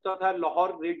प्रोग्राम होता था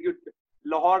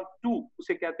लाहौर 2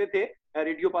 उसे कहते थे,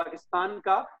 रेडियो पाकिस्तान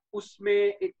का। उसमें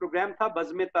एक प्रोग्राम था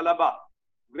बज़्म तलबा,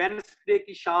 वेडनेसडे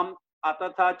की शाम आता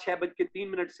था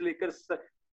 6:03 से लेकर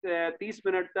 30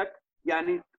 मिनट तक,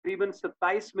 यानी तकरीबन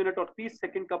 27 मिनट और 30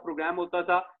 सेकंड का प्रोग्राम होता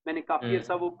था। मैंने काफी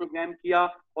अच्छा वो प्रोग्राम किया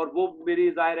और वो मेरी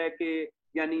जाहिर है कि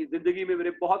यानी जिंदगी में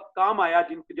मेरे बहुत काम आया,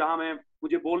 जहां मैं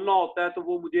मुझे बोलना होता है तो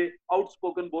वो मुझे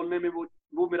आउटस्पोकन बोलने में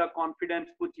वो मेरा कॉन्फिडेंस,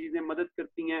 वो चीजें मदद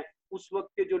करती हैं। उस वक्त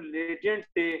के जो लेजेंड्स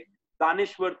थे,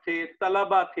 दानिश्वर थे,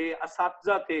 तलबा थे,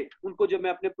 असातिज़ा थे, उनको जब मैं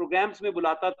अपने प्रोग्राम्स में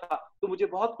बुलाता था तो मुझे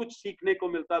बहुत कुछ सीखने को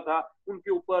मिलता था।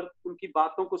 उनके ऊपर उनकी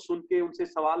बातों को सुन के उनसे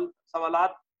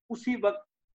सवालात उसी वक्त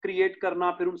क्रिएट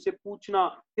करना, फिर उनसे पूछना,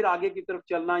 फिर आगे की तरफ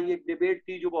चलना, ये एक डिबेट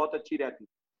थी जो बहुत अच्छी रहती।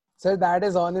 Sir, that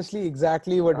is honestly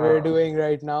exactly what we're doing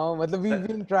right now. मतलब we've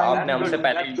been trying. आपने हमसे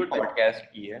पहले ही पॉडकास्ट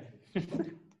की है।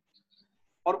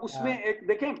 और उसमें एक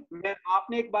देखें, मैं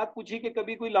आपने एक बात पूछी कि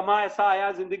कभी कोई लम्हा ऐसा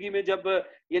आया जिंदगी में जब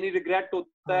यानी रिग्रेट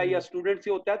होता है या स्टूडेंट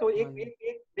से होता है, तो एक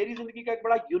मेरी जिंदगी का एक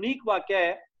बड़ा यूनिक वाकया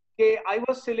है कि I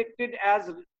was selected as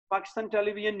Pakistan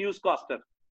television newscaster,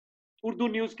 Urdu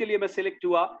news के लिए मैं सिलेक्ट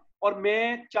हुआ और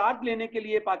मैं चार्ज लेने के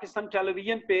लिए पाकिस्तान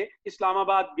टेलीविजन पे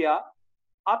इस्लामाबाद गया।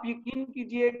 आप यकीन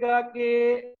कीजिएगा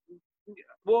कि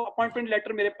वो अपॉइंटमेंट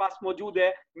लेटर मेरे पास मौजूद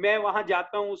है, मैं वहां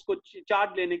जाता हूं उसको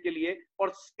चार्ज लेने के लिए, और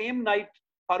सेम नाइट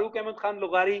फारूक अहमद खान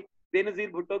लुगारी बेनजीर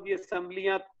भुट्टो की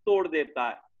असेंबलियां तोड़ देता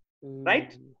है,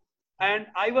 right. And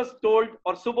I was told,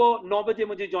 और सुबह 9 बजे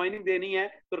मुझे ज्वाइनिंग देनी है,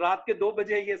 तो रात के 2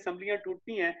 बजे ये असेंबलियां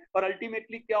टूटती हैं, और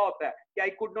अल्टीमेटली क्या होता है कि I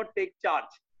could not take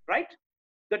charge, right.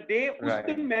 The day उस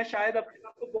दिन मैं शायद अपने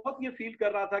आप को बहुत ये फील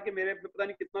कर रहा था कि मेरे पता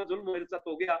नहीं कितना जुल्म मेरे साथ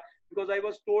हो गया, because I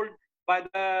was told by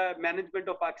the management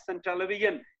of Pakistan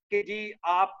television कि जी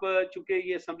आप चूंकि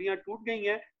ये असेंबलियां टूट गई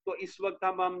हैं तो इस वक्त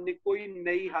हमने कोई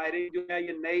नई हायरिंग जो है,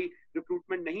 ये नई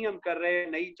रिक्रूटमेंट नहीं हम कर रहे,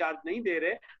 नई चार्ज नहीं दे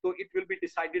रहे, तो it will be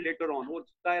decided later on. वो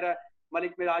दायरा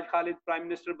मलिक मिराज खालिद प्राइम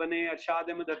मिनिस्टर बने, अरशाद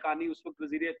अहमद हक्कानी उस वक्त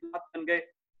वजीर इत्तलात बन गए।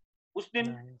 उस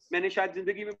दिन मैंने शायद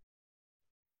जिंदगी में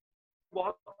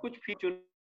बहुत कुछ फीचर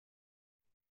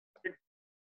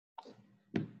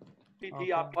थी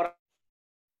आप, और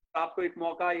आपको एक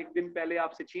मौका एक दिन पहले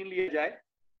आपसे छीन लिया जाए,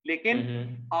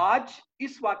 लेकिन आज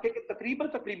इस वाक्य के तकरीबन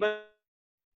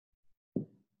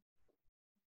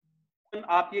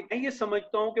आप ये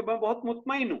समझता हूं कि मैं बहुत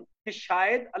मुतमईन हूं कि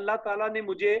शायद अल्लाह ताला ने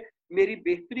मुझे मेरी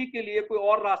बेहतरी के लिए कोई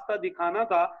और रास्ता दिखाना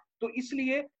था। तो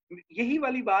इसलिए यही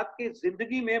वाली बात कि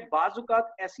जिंदगी में बाज़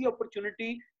औक़ात ऐसी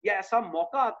अपॉर्चुनिटी या ऐसा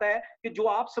मौका आता है कि जो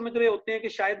आप समझ रहे होते हैं कि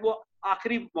शायद वो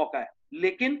आखिरी मौका है,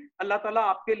 लेकिन अल्लाह ताला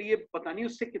आपके लिए पता नहीं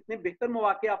उससे कितने बेहतर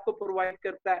मौके आपको प्रोवाइड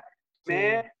करता है।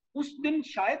 मैं उस दिन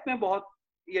शायद मैं बहुत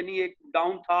यानी एक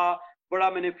डाउन था, बड़ा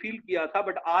मैंने फील किया था,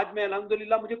 बट आज मैं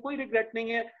अल्हम्दुलिल्लाह मुझे कोई रिग्रेट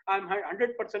नहीं है। I am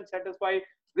 100% satisfied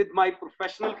with my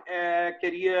professional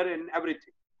career and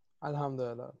everything.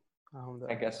 अल्हम्दुलिल्लाह।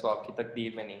 आई गेस वो आपकी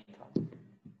तकदीर में नहीं था।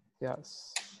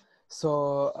 यस, सो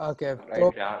ओके,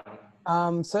 तो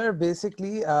सर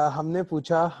बेसिकली हमने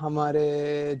पूछा हमारे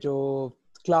जो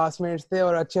क्लासमेट्स थे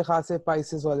और अच्छे खासे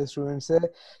पाइसेस वाले स्टूडेंट्स से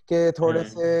कि थोड़े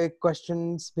से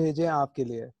क्वेश्चंस भेजें आपके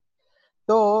लिए,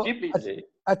 तो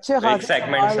अच्छे खासे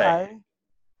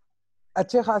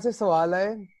सवाल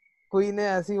आए, कोई ने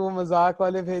ऐसी वो मजाक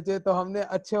वाले भेजे, तो हमने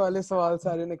अच्छे वाले सवाल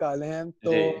सारे निकाले हैं।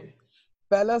 तो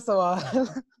पहला सवाल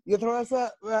ये थोड़ा सा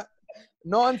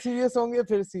नॉन सीरियस होंगे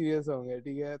फिर सीरियस होंगे,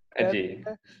 ठीक है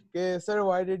कि sir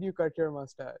why did you cut your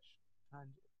moustache?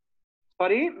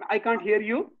 Sorry I can't hear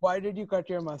you. Why did you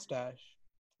cut your moustache?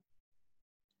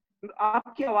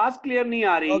 आपकी आवाज क्लियर नहीं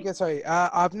आ रही। ओके सॉरी,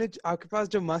 आपके पास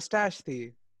जो मस्टैच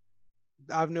थी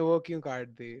आपने वो क्यों काट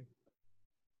दी?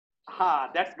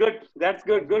 हाँ, दैट्स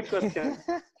गुड क्वेश्चन।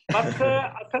 बस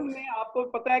असल में आपको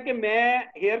पता है कि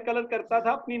मैं हेयर कलर करता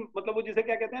था अपनी, मतलब वो जिसे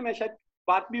क्या कहते हैं, मैं शायद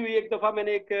बात भी हुई एक दफा,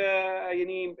 मैंने एक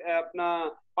यानी अपना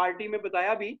पार्टी में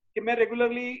बताया भी कि मैं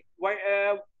रेगुलरली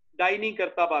डाई नहीं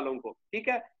करता बालों को, ठीक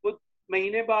है। तो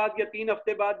महीने बाद या 3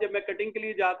 हफ्ते बाद जब मैं कटिंग के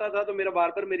लिए जाता था तो मेरा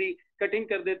बार्बर मेरी कटिंग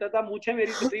कर देता था, मूछें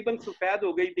मेरी तकरीबन सफेद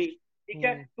हो गई थी, ठीक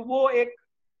है। तो वो एक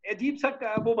अजीब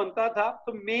सा वो बनता था।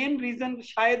 तो मेन रीजन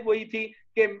शायद वही थी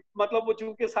कि मतलब वो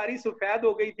चूंकि सारी सफेद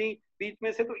हो गई थी बीच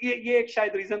में से, तो ये एक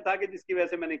शायद रीजन था कि जिसकी वजह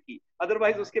से मैंने की,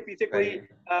 अदरवाइज उसके पीछे कोई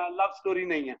लव स्टोरी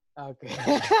नहीं है। Okay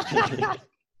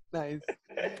nice.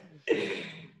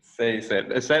 सही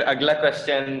सर अगला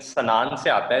क्वेश्चन सनान से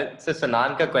आता है। सर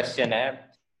सनान का क्वेश्चन है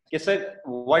कि sir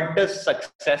what does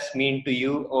success mean to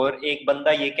you, और एक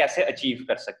बंदा ये कैसे अचीव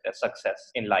कर सकता है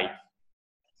success in life?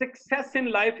 Success in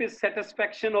life is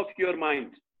satisfaction of your mind.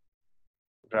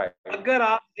 Right. अगर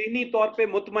आप ज़हनी तौर पे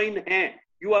मुतमईन हैं,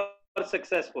 you are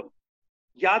successful.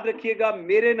 याद रखिएगा,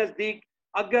 मेरे नजदीक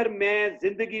अगर मैं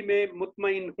जिंदगी में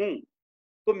मुतमईन हूं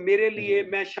तो मेरे लिए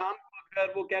मैं शाम को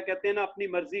अगर वो क्या कहते हैं ना अपनी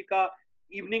मर्जी का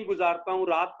इवनिंग गुजारता हूं,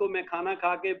 रात को मैं खाना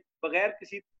खा के बगैर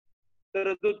किसी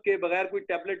तरद्दुद के, बगैर कोई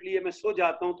टैबलेट लिए मैं सो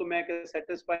जाता हूं, तो मैं एक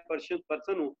सेटिस्फाइड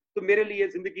पर्सन हूं। तो मेरे लिए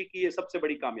जिंदगी की ये सबसे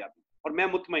बड़ी कामयाबी, और मैं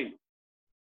मुतमईन हूं।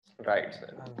 Right,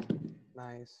 sir.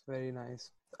 Nice, very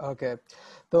nice. Okay,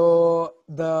 so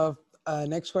the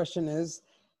next question is,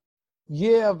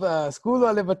 ये अब स्कूल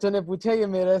वाले बच्चों ने पूछा, ये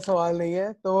मेरा सवाल नहीं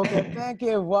है। तो वो कहते हैं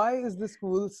कि why is the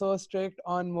school so strict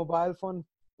on mobile phone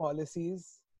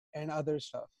policies and other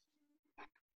stuff?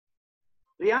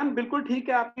 Riyan बिल्कुल ठीक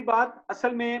है आपकी बात।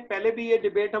 असल में पहले भी ये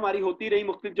डिबेट हमारी होती रही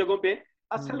मुख्तलिफ जगहों पे।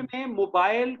 असल में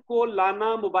मोबाइल को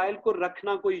लाना, मोबाइल को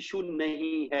रखना कोई इशू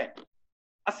नहीं है।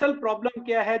 असल प्रॉब्लम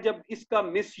क्या है जब इसका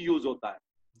मिस यूज होता है।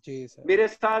 जी सर। मेरे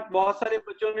साथ बहुत सारे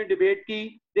बच्चों ने डिबेट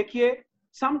की। देखिए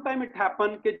सम टाइम इट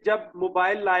हैपन कि जब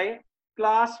मोबाइल लाए,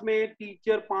 क्लास में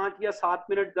टीचर 5 या 7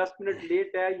 मिनट 10 मिनट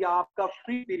लेट है या आपका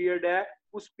फ्री पीरियड है,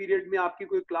 उस पीरियड में आपकी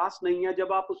कोई क्लास नहीं है,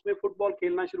 जब आप उसमें फुटबॉल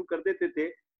खेलना शुरू कर देते थे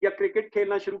या क्रिकेट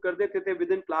खेलना शुरू कर देते थे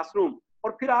विद इन क्लासरूम,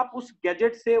 और फिर आप उस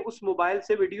गैजेट से, उस मोबाइल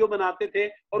से वीडियो बनाते थे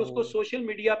और उसको सोशल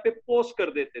मीडिया पे पोस्ट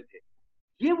कर देते थे।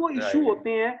 ये वो इशू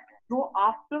होते हैं जो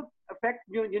आफ्टर इफेक्ट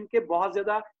जो जिनके बहुत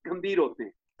ज्यादा गंभीर होते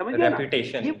हैं, समझ गए ना?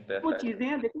 ये वो चीजें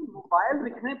हैं। लेकिन मोबाइल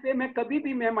रखने पे मैं कभी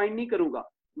भी मैं माइंड नहीं करूंगा।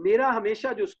 मेरा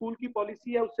हमेशा जो स्कूल की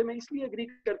पॉलिसी है उससे मैं इसलिए एग्री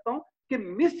करता हूँ कि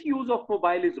miss use of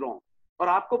mobile is wrong. और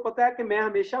आपको पता है कि मैं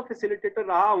हमेशा फैसिलिटेटर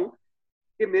रहा हूँ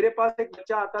कि मेरे पास एक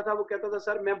बच्चा आता था, वो कहता था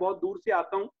सर मैं बहुत दूर से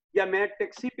आता हूँ या मैं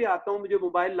टैक्सी पे आता हूँ, मुझे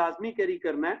मोबाइल लाजमी कैरी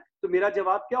करना है। तो मेरा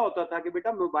जवाब क्या होता था कि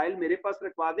बेटा मोबाइल मेरे पास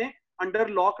रखवा दें, अंडर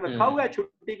लॉक रखा हुआ है,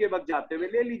 छुट्टी के वक्त जाते हुए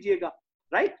ले लीजिएगा।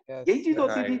 राइट, यही चीज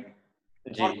होती थी।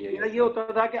 और मेरा ये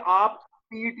होता था कि आप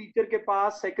पीई टीचर के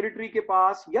पास, सेक्रेटरी के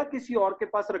पास या किसी और के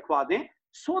पास रखवा दें,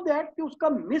 सो दैट कि उसका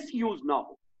मिस यूज ना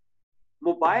हो।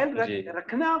 मोबाइल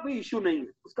रखना कोई इशू नहीं है,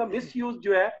 उसका मिस यूज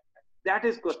जो है दैट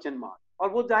इज क्वेश्चन मार्क। और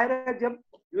वो जाहिर है, जब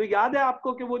जो याद है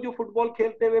आपको कि वो जो फुटबॉल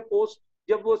खेलते हुए पोस्ट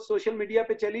जब वो सोशल मीडिया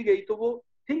पे चली गई, तो वो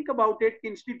थिंक अबाउट इट,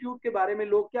 इंस्टीट्यूट के बारे में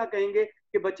लोग क्या कहेंगे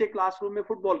कि बच्चे क्लासरूम में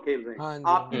फुटबॉल खेल रहे हैं।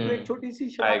 आपकी तो एक छोटी सी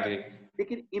शरारत,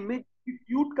 लेकिन इमेज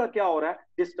इंस्टीट्यूट का क्या हो रहा है,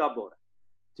 डिस्टर्ब हो रहा है।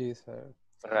 जी सर,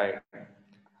 राइट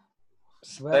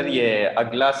सर। ये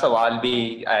अगला सवाल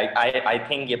भी आई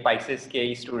थिंक ये पाइसेस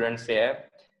के स्टूडेंट से है।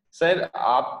 सर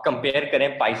आप कंपेयर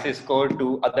करें पाइसेस को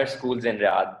to other schools in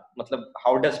Riyadh, मतलब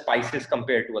how does PISES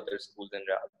compare to other schools in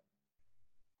Riyadh?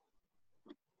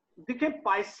 देखिए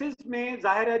पाइसेस में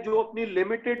जाहिर है जो अपनी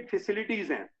लिमिटेड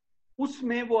फैसिलिटीज हैं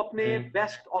उसमें वो अपने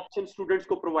बेस्ट ऑप्शन स्टूडेंट्स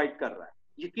को प्रोवाइड कर रहा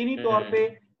है। यकीनी तौर पे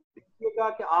देखिएगा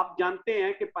कि आप जानते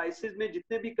हैं कि पाइसेस में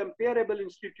जितने भी कंपेरेबल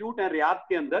इंस्टीट्यूट हैं रियाद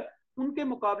के अंदर, उनके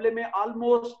मुकाबले में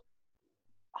ऑलमोस्ट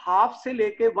हाफ से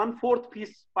लेके 1/4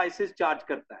 फीस पाइसेस चार्ज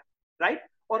करता है। राइट,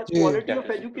 और क्वालिटी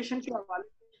ऑफ एजुकेशन के हवाले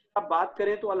से आप बात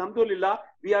करें तो अल्हम्दुलिल्लाह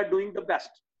we are doing the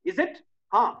best. Is it?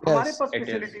 हाँ, हमारे पास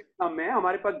फैसिलिटीज कम है,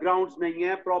 हमारे पास ग्राउंड्स नहीं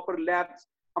है, प्रॉपर लैब्स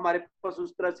हमारे पास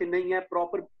उस तरह से नहीं है,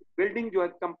 प्रॉपर बिल्डिंग जो है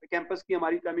कैंपस की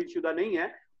हमारी तमीज़शुदा नहीं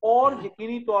है, और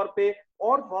यकीनी तौर पे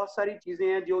और बहुत सारी चीजें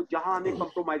हैं जो जहां हमें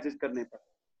कॉम्प्रोमाइजेस करने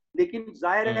पड़ते। लेकिन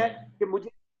जाहिर है कि मुझे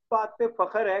इस बात पे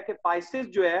फख्र है कि पाइसेस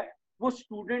जो है वो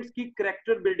स्टूडेंट्स की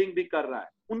कैरेक्टर बिल्डिंग भी कर रहा है,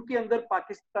 उनके अंदर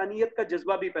पाकिस्तानियत का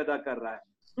जज्बा भी पैदा कर रहा है,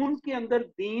 उनके अंदर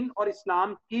दीन और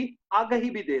इस्लाम की आगाही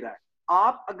भी दे रहा है।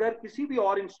 आप अगर किसी भी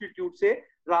और इंस्टीट्यूट से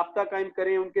राब्ता कायम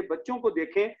करें, उनके बच्चों को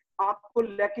देखें, आपको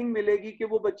लैकिंग मिलेगी कि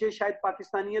वो बच्चे शायद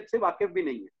पाकिस्तानियत से वाकिफ भी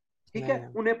नहीं है। ठीक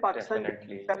है, उन्हें पाकिस्तान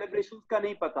सेलिब्रेशन का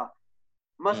नहीं पता,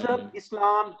 मजहब,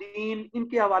 इस्लाम, दीन,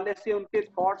 इनके हवाले से उनके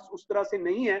थॉट्स उस तरह से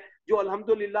नहीं है जो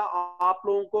अल्हम्दुलिल्लाह आप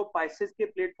लोगों को पाइसेस के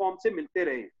प्लेटफॉर्म से मिलते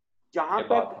रहे। जहां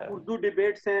तक उर्दू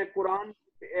डिबेट्स हैं, कुरान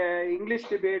इंग्लिश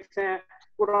डिबेट्स हैं,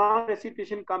 कुरान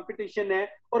रेसिटेशन कंपटीशन है,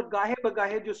 और गाहे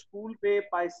बगाहे जो स्कूल में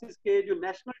पाइसेस के जो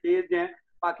नेशनल डेज हैं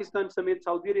पाकिस्तान समेत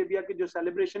सऊदी अरेबिया के जो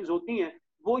सेलिब्रेशंस होती हैं,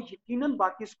 वो यकीनन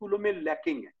बाकी स्कूलों में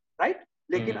लैकिंग है। राइट,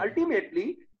 लेकिन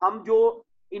अल्टीमेटली हम जो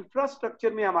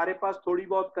इंफ्रास्ट्रक्चर में हमारे पास थोड़ी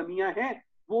बहुत कमियां हैं,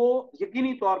 वो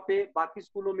यकीनी तौर पे बाकी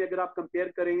स्कूलों में अगर आप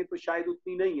कंपेयर करेंगे तो शायद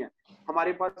उतनी नहीं है।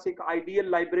 हमारे पास एक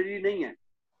आइडियल लाइब्रेरी नहीं है।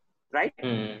 राइट,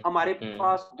 हमारे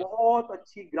पास बहुत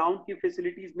अच्छी ग्राउंड की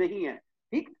फैसिलिटीज नहीं है।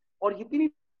 ठीक, और यकीनी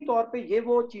तौर पे ये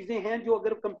वो चीजें हैं जो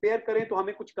अगर कंपेयर करें तो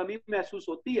हमें कुछ कमी महसूस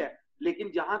होती है।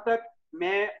 लेकिन जहां तक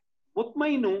मैं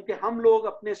मुतमईन हूं कि हम लोग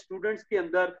अपने स्टूडेंट्स के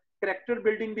अंदर कैरेक्टर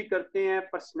बिल्डिंग भी करते हैं,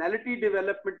 पर्सनैलिटी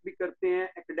डेवलपमेंट भी करते हैं,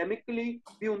 एकेडमिकली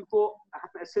भी उनको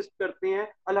असिस्ट करते हैं,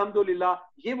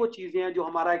 अल्हम्दुलिल्लाह ये वो चीजें हैं जो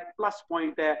हमारा एक प्लस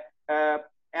पॉइंट है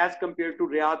एज कंपेयर टू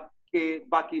रियाद के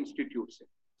बाकी इंस्टीट्यूट से।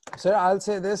 Sir, I'll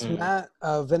say this,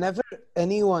 मैं whenever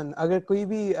anyone, अगर कोई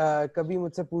भी कभी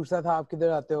मुझसे पूछता था आप किधर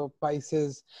आते हो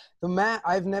Pisces, तो मैं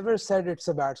I've never said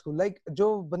it's a bad school. Like जो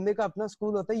बंदे का अपना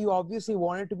स्कूल होता है, you obviously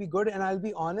want it to be good, and I'll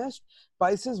be honest,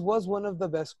 Pisces was one of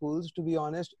the best schools, to be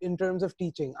honest, in terms of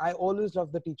teaching. I always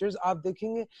love the teachers. आप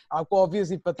देखेंगे, आपको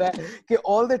obviously पता है कि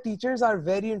all the teachers are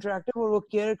very interactive और वो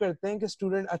care करते हैं कि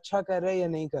student अच्छा कर रहा है या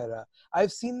नहीं कर रहा.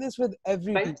 I've seen this with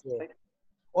every teacher.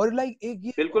 और like एक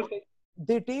ये बिल्कुल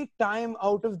they take time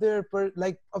out of their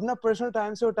like अपना personal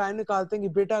time से वो time निकालते हैं कि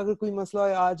बेटा अगर कोई मसला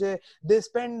है आ जाए. They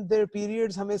spend their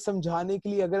periods हमें समझाने के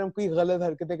लिए अगर हम कोई गलत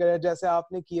हरकतें करें, जैसे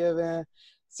आपने किए हुए हैं,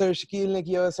 सर शकील ने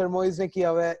किया हुआ है, सर मोइज ने किया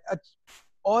हुआ है.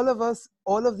 All of us,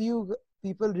 all of you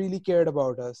people really cared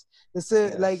about us. This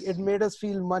is like it made us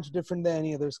feel much different than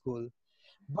any other school.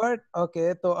 But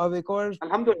okay, तो अब एक और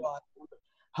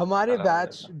हमारे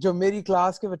बैच जो मेरी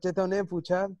क्लास के बच्चे थे उन्हें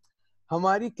पूछा,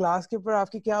 हमारी क्लास के ऊपर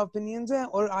आपके क्या ओपिनियंस हैं,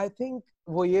 और आई थिंक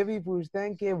वो ये भी पूछते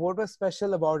हैं कि what was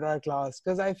special about our class,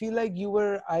 because I feel like you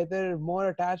were either more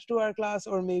attached to our class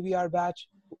और मे बी आवर बैच,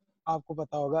 आपको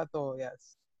पता होगा तो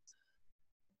यस।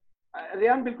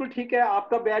 रियान बिल्कुल ठीक है,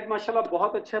 आपका बैच माशाल्लाह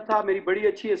बहुत अच्छा था, मेरी बड़ी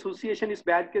अच्छी एसोसिएशन इस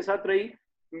बैच के साथ रही।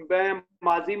 मैं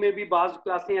माजी में भी बाज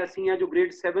क्लासें ऐसी हैं जो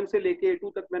ग्रेड 7 से लेके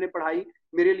 2 तक मैंने पढ़ाई।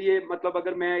 मेरे लिए मतलब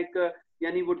अगर मैं एक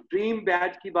यानी वो ड्रीम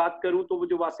बैच की बात करूं तो वो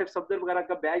जो वासिफ सफदर वगैरह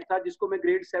का बैच था जिसको मैं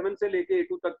ग्रेड 7 से लेके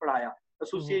 2 तक पढ़ाया,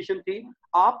 एसोसिएशन थी।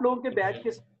 आप लोगों के बैच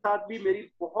के साथ भी मेरी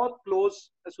बहुत क्लोज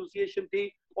एसोसिएशन थी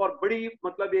और बड़ी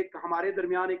मतलब एक हमारे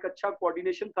दरमियान एक अच्छा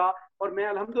कोऑर्डिनेशन था। और मैं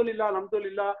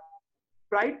अल्हम्दुलिल्लाह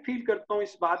प्राइड फील करता हूँ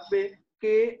इस बात पे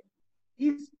कि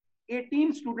इस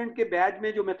 18 स्टूडेंट के बैच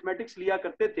में जो मैथमेटिक्स लिया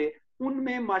करते थे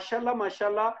उनमें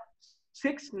माशाल्लाह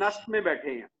 6 नस्ट में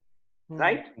बैठे हैं,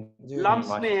 राइट, लम्स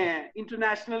में हैं,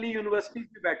 इंटरनेशनली यूनिवर्सिटीज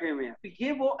में बैठे हुए हैं। तो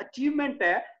ये वो अचीवमेंट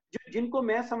है जो जिनको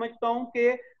मैं समझता हूँ कि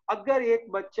अगर एक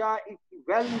बच्चा एक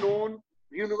वेल नोन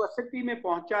यूनिवर्सिटी में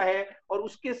पहुंचा है और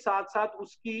उसके साथ साथ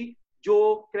उसकी जो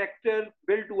कैरेक्टर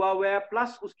बिल्ड हुआ है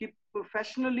प्लस उसकी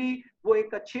प्रोफेशनली वो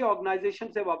एक अच्छे ऑर्गेनाइजेशन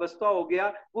से वाबस्ता हो गया,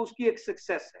 वो उसकी एक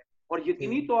सक्सेस है। और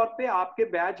यकीनी तौर पे आपके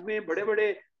बैच में बड़े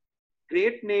बड़े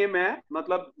ग्रेट नेम है,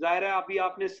 मतलब जाहिर है अभी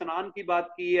आपने सनान की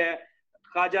बात की है,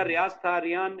 ख्वाजा रियाज था,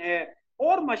 रियान है,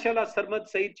 और माशाल्लाह सरमद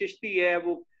सईद चिश्ती है,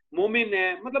 वो मोमिन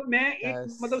है। मतलब मैं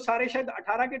एक मतलब सारे शायद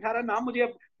 18 के 18 नाम मुझे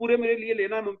अब पूरे मेरे लिए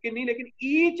लेना मुमकिन नहीं, लेकिन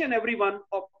each and every one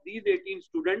of these 18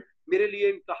 student मेरे लिए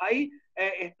इंतहाई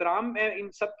एहतराम है इन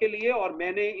सब के लिए, और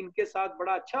मैंने इनके साथ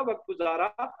बड़ा अच्छा वक्त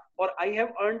गुजारा और I have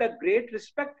earned a great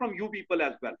respect from you people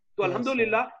as well. तो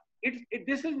अल्हम्दुलिल्लाह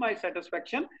दिस इज माई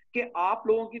सेटिस्फेक्शन कि आप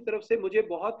लोगों की तरफ से मुझे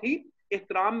बहुत ही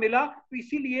एहतराम मिला। तो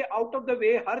इसीलिए आउट ऑफ द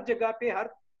वे हर जगह पे हर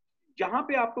जहां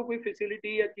पे आपको कोई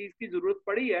फैसिलिटी या चीज की जरूरत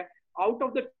पड़ी है, आउट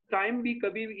ऑफ द टाइम भी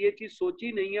कभी ये चीज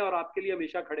सोची नहीं है और आपके लिए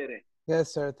हमेशा खड़े रहे।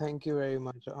 Yes, sir. Thank you very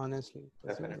much. Honestly.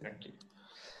 Definitely.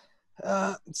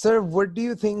 Sir, what do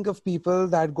you think of people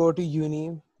that go to uni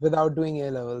without doing A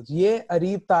levels? ये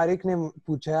अरीब तारिक ने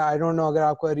पूछा है। I don't know अगर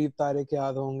आपको अरीब तारिक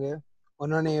याद होंगे,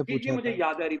 उन्होंने ये पूछा। मुझे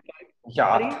याद है अरीब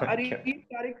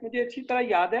तारिक मुझे अच्छी तरह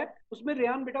याद है। उसमें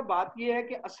रेहान बेटा बात ये है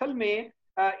कि असल में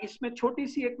इसमें छोटी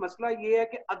सी एक मसला ये है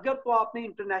कि अगर तो आपने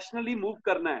इंटरनेशनली मूव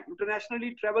करना है, इंटरनेशनली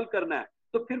ट्रेवल करना है,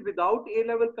 तो फिर विदाउट ए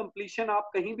लेवल कंप्लीशन आप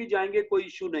कहीं भी जाएंगे कोई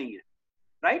इशू नहीं है,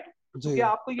 राइट। क्योंकि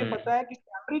आपको ये पता है कि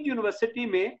कैम्ब्रिज यूनिवर्सिटी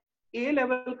में ए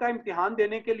लेवल का इम्तिहान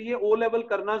देने के लिए ओ लेवल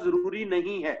करना जरूरी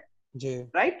नहीं है,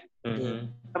 राइट।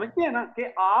 समझते हैं ना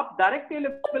कि आप डायरेक्ट ए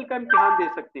लेवल का इम्तिहान दे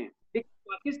सकते हैं, लेकिन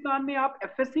पाकिस्तान में आप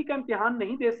एफएससी का इम्तिहान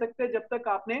नहीं दे सकते जब तक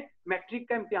आपने मैट्रिक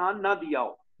का इम्तिहान ना दिया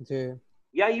हो,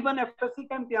 या इवन एफएससी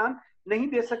का इम्तिहान नहीं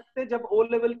दे सकते जब ओ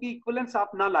लेवल की इक्विवेलेंस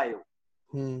आप ना लाए हो।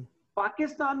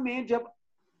 पाकिस्तान में जब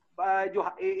जो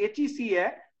एचईसी है,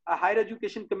 हायर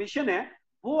एजुकेशन कमीशन है,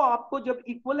 वो आपको जब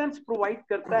इक्विवेलेंस प्रोवाइड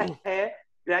करता है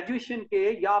ग्रेजुएशन के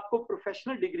या आपको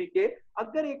प्रोफेशनल डिग्री के,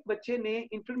 अगर एक बच्चे ने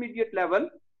इंटरमीडिएट लेवल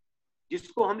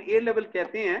जिसको हम ए लेवल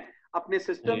कहते हैं अपने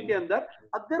सिस्टम के अंदर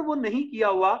अगर वो नहीं किया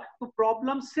हुआ, तो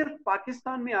प्रॉब्लम सिर्फ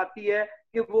पाकिस्तान में आती है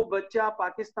कि वो बच्चा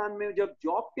पाकिस्तान में जब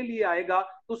जॉब के लिए आएगा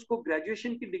तो उसको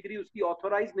ग्रेजुएशन की डिग्री उसकी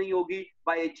ऑथोराइज नहीं होगी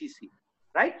बाय एचईसी,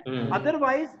 राइट।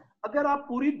 अदरवाइज अगर आप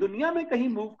पूरी दुनिया में कहीं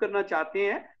मूव करना चाहते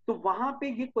हैं तो वहां पे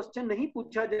ये क्वेश्चन नहीं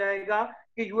पूछा जाएगा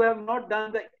कि you have not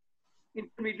done the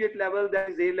intermediate level, that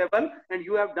is A level, and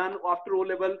you have done after O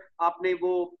level, आपने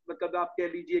वो मतलब आप कह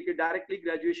लीजिए कि डायरेक्टली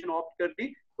ग्रेजुएशन ऑप्ट कर दी,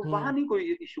 तो वहां नहीं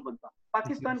कोई इशू बनता।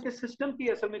 पाकिस्तान के सिस्टम की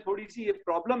असल में थोड़ी सी ये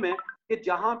प्रॉब्लम है कि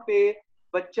जहां पे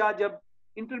बच्चा जब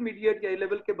इंटरमीडिएट या ए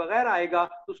लेवल के बगैर आएगा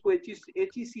तो उसको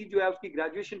एचईसी जो है उसकी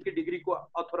ग्रेजुएशन की डिग्री को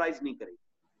ऑथोराइज नहीं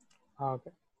करेगी। ओके,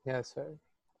 यस सर,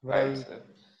 वेल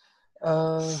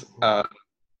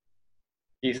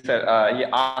जी सर, ये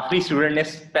आखिरी स्टूडेंट ने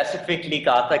स्पेसिफिकली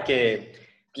कहा था कि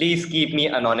प्लीज कीप मी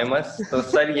अनोनिमस, तो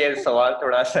सर ये सवाल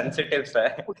थोड़ा सेंसिटिव सा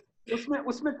है।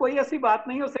 उसमें कोई ऐसी बात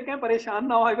नहीं, उसे कहें परेशान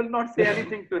ना हो, I will not say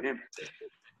anything to him.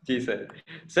 जी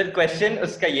सर क्वेश्चन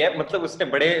उसका ये है, मतलब उसने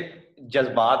बड़े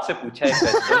जज्बात से पूछा है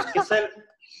क्वेश्चन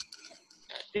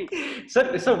कि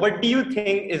sir what do you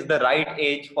think is the right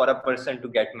age for a person to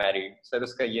get married? Sir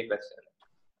उसका ये क्वेश्चन है।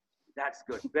 That's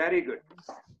good, very good.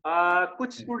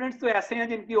 कुछ स्टूडेंट्स तो ऐसे हैं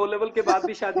जिनकी ओ लेवल के बाद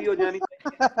भी शादी हो जानी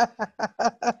चाहिए।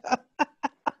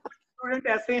 स्टूडेंट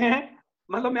ऐसे हैं,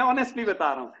 मतलब मैं ऑनेस्टली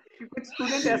बता रहा हूँ कि कुछ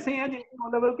स्टूडेंट ऐसे हैं जिनकी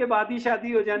ओ लेवल के बाद ही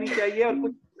शादी हो जानी चाहिए, और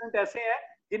कुछ स्टूडेंट ऐसे हैं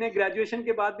जिन्हें ग्रेजुएशन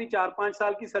के बाद भी 4-5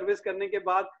 साल की सर्विस करने के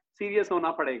बाद सीरियस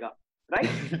होना पड़ेगा,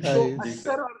 राइट। तो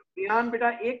अक्सर और ध्यान बेटा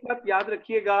एक बात याद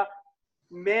रखिएगा,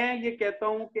 मैं ये कहता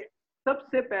हूँ कि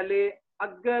सबसे पहले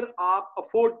अगर आप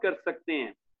अफोर्ड कर सकते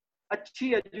हैं,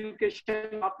 अच्छी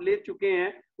एजुकेशन आप ले चुके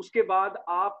हैं, उसके बाद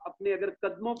आप अपने अगर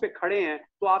कदमों पे खड़े हैं,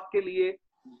 तो आपके लिए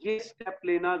ये स्टेप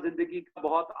लेना जिंदगी का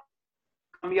बहुत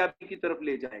कामयाबी की तरफ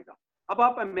ले जाएगा। अब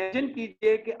आप इमेजिन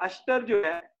कीजिए कि अश्तर जो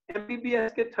है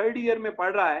एमबीबीएस के 3rd ईयर में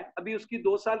पढ़ रहा है, अभी उसकी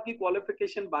 2 साल की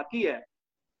क्वालिफिकेशन बाकी है।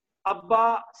 अब्बा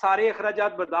सारे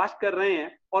अखराजात बर्दाश्त कर रहे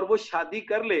हैं और वो शादी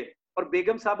कर ले, और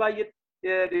बेगम साहबा ये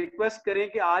रिक्वेस्ट करें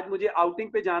कि आज मुझे आउटिंग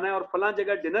पे जाना है और फलां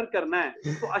जगह डिनर करना है,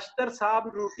 तो अश्तर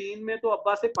साहब रूटीन में तो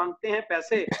अब्बा से मांगते हैं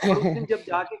पैसे, और उस दिन जब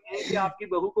जाके कहें कि आपकी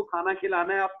बहू को खाना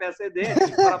खिलाना है, आप पैसे दें,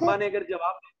 और अब्बा ने अगर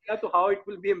जवाब नहीं दिया तो how it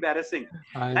will be embarrassing,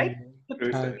 right? तो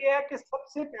ये है कि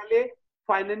सबसे पहले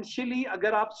फाइनेंशियली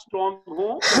अगर आप स्ट्रॉन्ग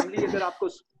हो, फैमिली अगर आपको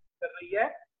कर रही है,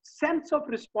 सेंस ऑफ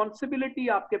रिस्पॉन्सिबिलिटी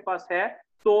आपके पास है,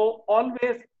 तो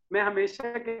ऑलवेज मैं हमेशा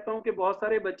कहता हूँ कि बहुत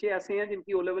सारे बच्चे ऐसे हैं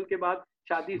जिनकी ओ लेवल के बाद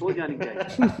शादी हो जानी चाहिए।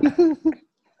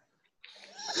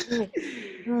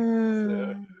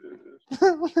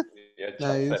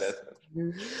 Nice.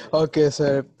 Okay,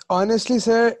 sir. Honestly,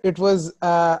 sir, it was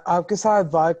आपके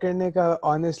साथ बात करने का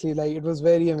honestly, like, it was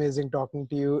very amazing talking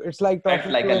to you. It's like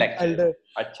talking like to a an lecture. elder.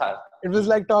 अच्छा. It was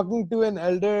like talking to an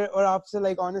elder, और आपसे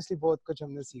like honestly बहुत कुछ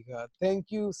हमने सीखा.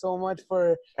 Thank you so much for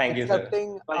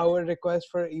accepting our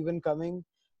request for even coming.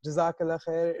 Jazakallah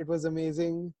khair. It was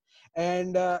amazing.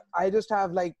 And I just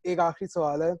have like एक आखिरी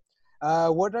सवाल है.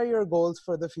 What are your goals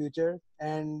for the future?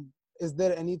 And is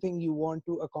there anything you want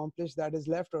to accomplish that is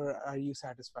left, or are you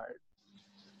satisfied?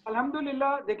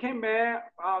 अल्हम्दुलिल्लाह, देखें,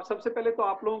 मैं सबसे पहले तो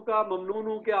आप लोगों का ममनून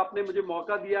हूँ कि आपने मुझे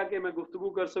मौका दिया कि मैं गुफ्तगू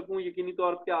कर सकूँ। यकीनी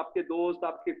तौर पे आपके दोस्त,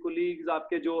 आपके कोलीग्स,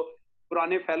 आपके जो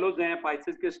पुराने फेलोज हैं,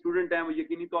 पाइसेस के स्टूडेंट हैं, वो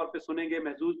यकीनी तौर पे सुनेंगे,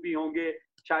 महसूस भी होंगे।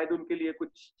 शायद उनके लिए कुछ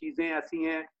चीज़ें ऐसी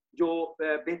हैं जो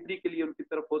बेहतरी के लिए उनकी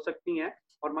तरफ हो सकती हैं।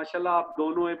 और माशाल्लाह आप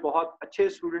दोनों बहुत अच्छे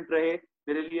स्टूडेंट रहे,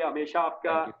 मेरे लिए हमेशा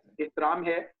आपका एहतराम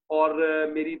है, और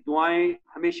मेरी दुआएं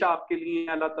हमेशा आपके लिए।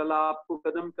 अल्लाह ताला आपको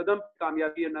कदम कदम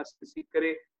कामयाबी नसीब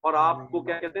करे। और आपको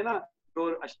क्या कहते हैं ना, जो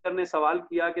अश्तर ने सवाल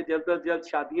किया कि जल्द से जल्द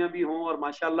शादियां भी हों और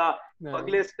माशाल्लाह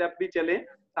अगले स्टेप भी चले,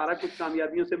 सारा कुछ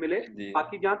कामयाबियों से मिले।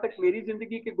 बाकी जहाँ तक मेरी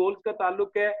जिंदगी के गोल्स का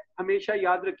ताल्लुक है, हमेशा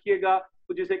याद रखिएगा,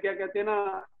 तो जिसे क्या कहते हैं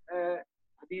ना,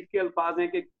 हदीस के अल्फाज हैं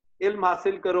कि इल्म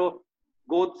हासिल करो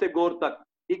गोद से गोर तक,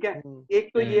 ठीक है। एक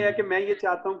तो ये है कि मैं ये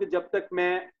चाहता हूँ कि जब तक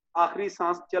मैं आखिरी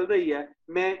सांस चल रही है,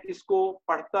 मैं इसको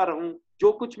पढ़ता रहूं,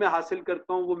 जो कुछ मैं हासिल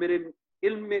करता हूँ वो मेरे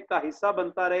इल्म में का हिस्सा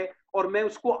बनता रहे, और मैं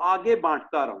उसको आगे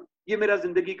बांटता रहूं। ये मेरा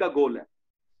जिंदगी का गोल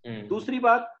है। दूसरी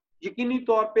बात, यकीनी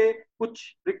तौर पे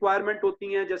कुछ रिक्वायरमेंट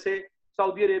होती हैं, जैसे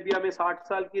सऊदी अरेबिया में 60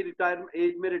 साल की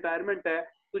एज में रिटायरमेंट है,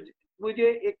 तो मुझे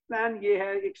एक प्लान ये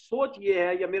है, एक सोच ये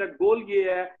है, या मेरा गोल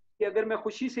ये है कि अगर मैं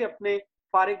खुशी से अपने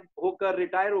फारिग होकर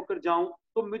रिटायर होकर जाऊं,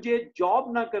 तो मुझे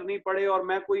जॉब ना करनी पड़े, और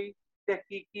मैं कोई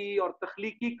तहकीकी और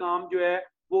तख्लीकी काम जो है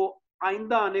वो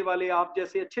आइंदा आने वाले आप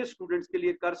जैसे अच्छे स्टूडेंट्स के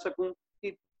लिए कर सकूं।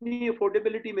 इतनी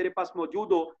अफोर्डेबिलिटी मेरे पास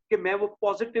मौजूद हो कि मैं वो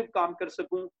पॉजिटिव काम कर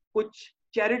सकूं, कुछ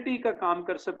चैरिटी का काम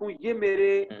कर सकूं। ये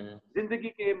मेरे जिंदगी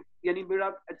के, यानी मेरा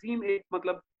अजीम एक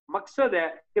मतलब मकसद है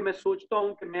कि मैं सोचता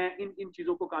हूं कि मैं इन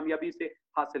चीजों को कामयाबी से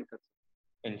हासिल कर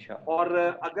सकूं। और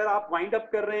अगर आप वाइंड अप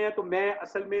कर रहे हैं, तो मैं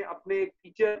असल में अपने एक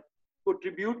टीचर को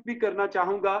ट्रिब्यूट भी करना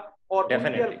चाहूंगा, और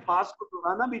उनके अल्फाज को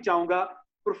दोहराना भी चाहूंगा।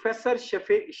 Professor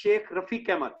Sheikh Rafiq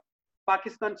Ahmad,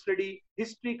 Pakistan study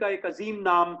history का एक अजीम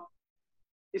नाम,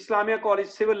 इस्लामिया कॉलेज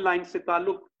सिविल लाइन से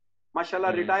ताल्लुक,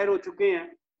 माशाल्लाह रिटायर हो चुके हैं।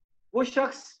 वो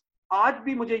शख्स आज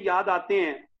भी मुझे याद आते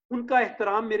हैं, उनका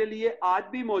एहतराम मेरे लिए आज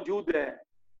भी मौजूद है।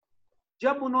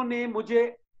 जब उन्होंने मुझे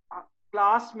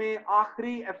क्लास में,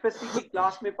 आखिरी एफएससी की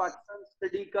क्लास में पाकिस्तान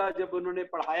स्टडी का जब उन्होंने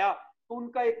पढ़ाया, तो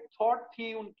उनका एक थॉट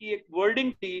थी, उनकी एक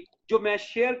वर्डिंग थी जो मैं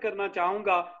शेयर करना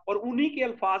चाहूंगा, और उन्हीं के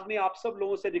अल्फाज में आप सब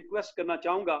लोगों से रिक्वेस्ट करना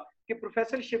चाहूंगा कि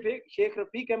प्रोफेसर शेख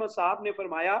रफीक अहमद साहब ने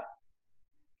फरमाया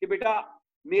कि बेटा,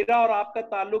 मेरा और आपका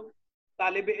ताल्लुक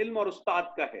तालिब इल्म और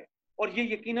उस्ताद का है, और ये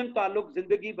यकीनन ताल्लुक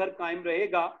जिंदगी भर कायम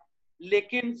रहेगा।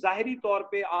 लेकिन जाहिरी तौर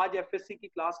पे आज एफएससी की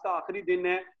क्लास का आखिरी दिन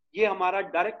है, ये हमारा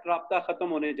डायरेक्ट राब्ता खत्म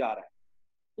होने जा रहा है।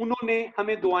 उन्होंने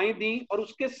हमें दुआएं दी, और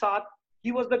उसके साथ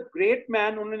ही वॉज द ग्रेट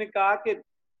मैन। उन्होंने कहा कि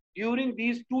ड्यूरिंग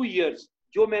दीज 2 years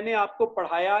जो मैंने आपको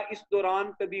पढ़ाया, इस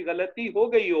दौरान कभी गलती हो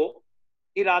गई हो,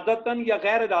 इरादतन या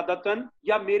गैर इरादतन,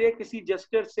 या मेरे किसी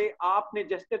जेस्चर से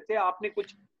आपने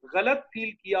कुछ गलत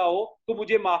फील किया हो, तो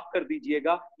मुझे माफ कर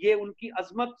दीजिएगा। ये उनकी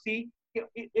अजमत थी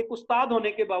कि एक उस्ताद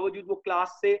होने के बावजूद वो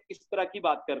क्लास से इस तरह की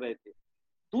बात कर रहे थे।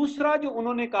 दूसरा जो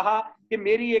उन्होंने कहा कि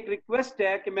मेरी एक रिक्वेस्ट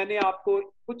है कि मैंने आपको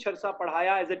कुछ अरसा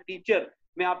पढ़ाया एज ए टीचर,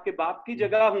 मैं आपके बाप की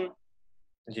जगह हूं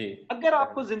जी। अगर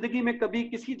आपको जिंदगी में कभी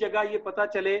किसी जगह ये पता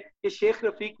चले कि शेख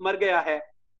रफीक मर गया है,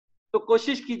 तो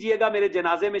कोशिश कीजिएगा मेरे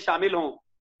जनाजे में शामिल हों,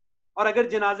 और अगर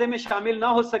जनाजे में शामिल ना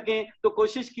हो सकें तो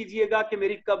कोशिश कीजिएगा कि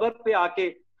मेरी कब्र पे आके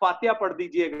फातिहा पढ़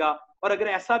दीजिएगा। और अगर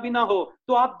ऐसा भी ना हो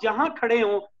तो आप जहां खड़े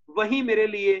हो वहीं मेरे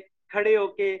लिए खड़े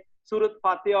होके सूरत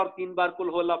फातिहा और 3 बार कुल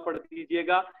हुवल्लाह पढ़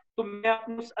दीजिएगा। तो मैं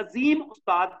अपने उस अजीम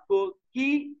उस्ताद को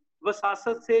की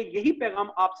वसासत से यही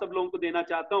पैगाम आप सब लोगों को देना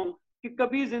चाहता हूं कि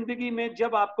कभी जिंदगी में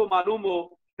जब आपको मालूम हो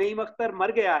नईम अख्तर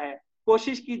मर गया है,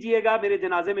 कोशिश कीजिएगा मेरे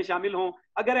जनाजे में शामिल हों।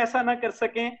 अगर ऐसा ना कर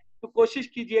सकें तो कोशिश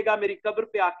कीजिएगा मेरी कब्र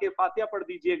पे आके फातिहा पढ़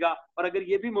दीजिएगा। और अगर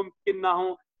ये भी मुमकिन ना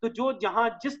हो तो जो जहां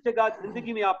जिस जगह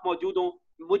जिंदगी में आप मौजूद हो,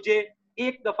 मुझे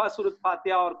एक दफा सूरत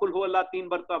फातिहा और कुल हुवल्लाह 3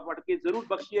 मरतबा पढ़ के जरूर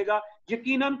बख्शिएगा।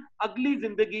 यकीनन अगली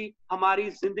जिंदगी हमारी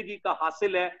जिंदगी का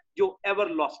हासिल है जो एवर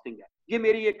लॉस्टिंग है। ये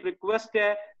मेरी एक रिक्वेस्ट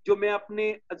है जो मैं अपने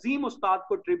अजीम उस्ताद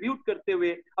को ट्रिब्यूट करते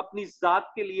हुए अपनी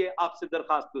जात के लिए आपसे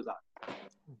दरखास्त गुजार।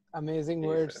 Amazing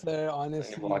words, sir.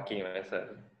 Honestly, वाकई में sir,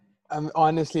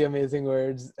 honestly amazing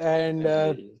words, and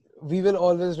we will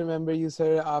always remember you, sir.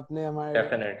 आपने हमारे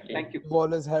definitely, Thank you.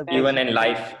 always helped even us. in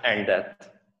life and death.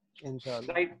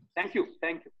 Inshallah. Right. Thank you.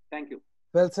 Thank you. Thank you.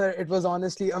 Well, sir, it was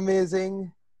honestly amazing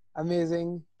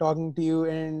talking to you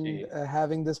and ji.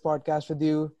 having this podcast with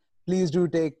you. Please do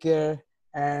take care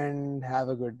and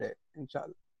have a good day.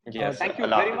 Inshallah. Yes, Thank you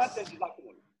Allah very much. Hafiz. And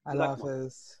Jazakumullah. Allah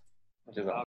Hafiz.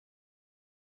 Jazakumullah.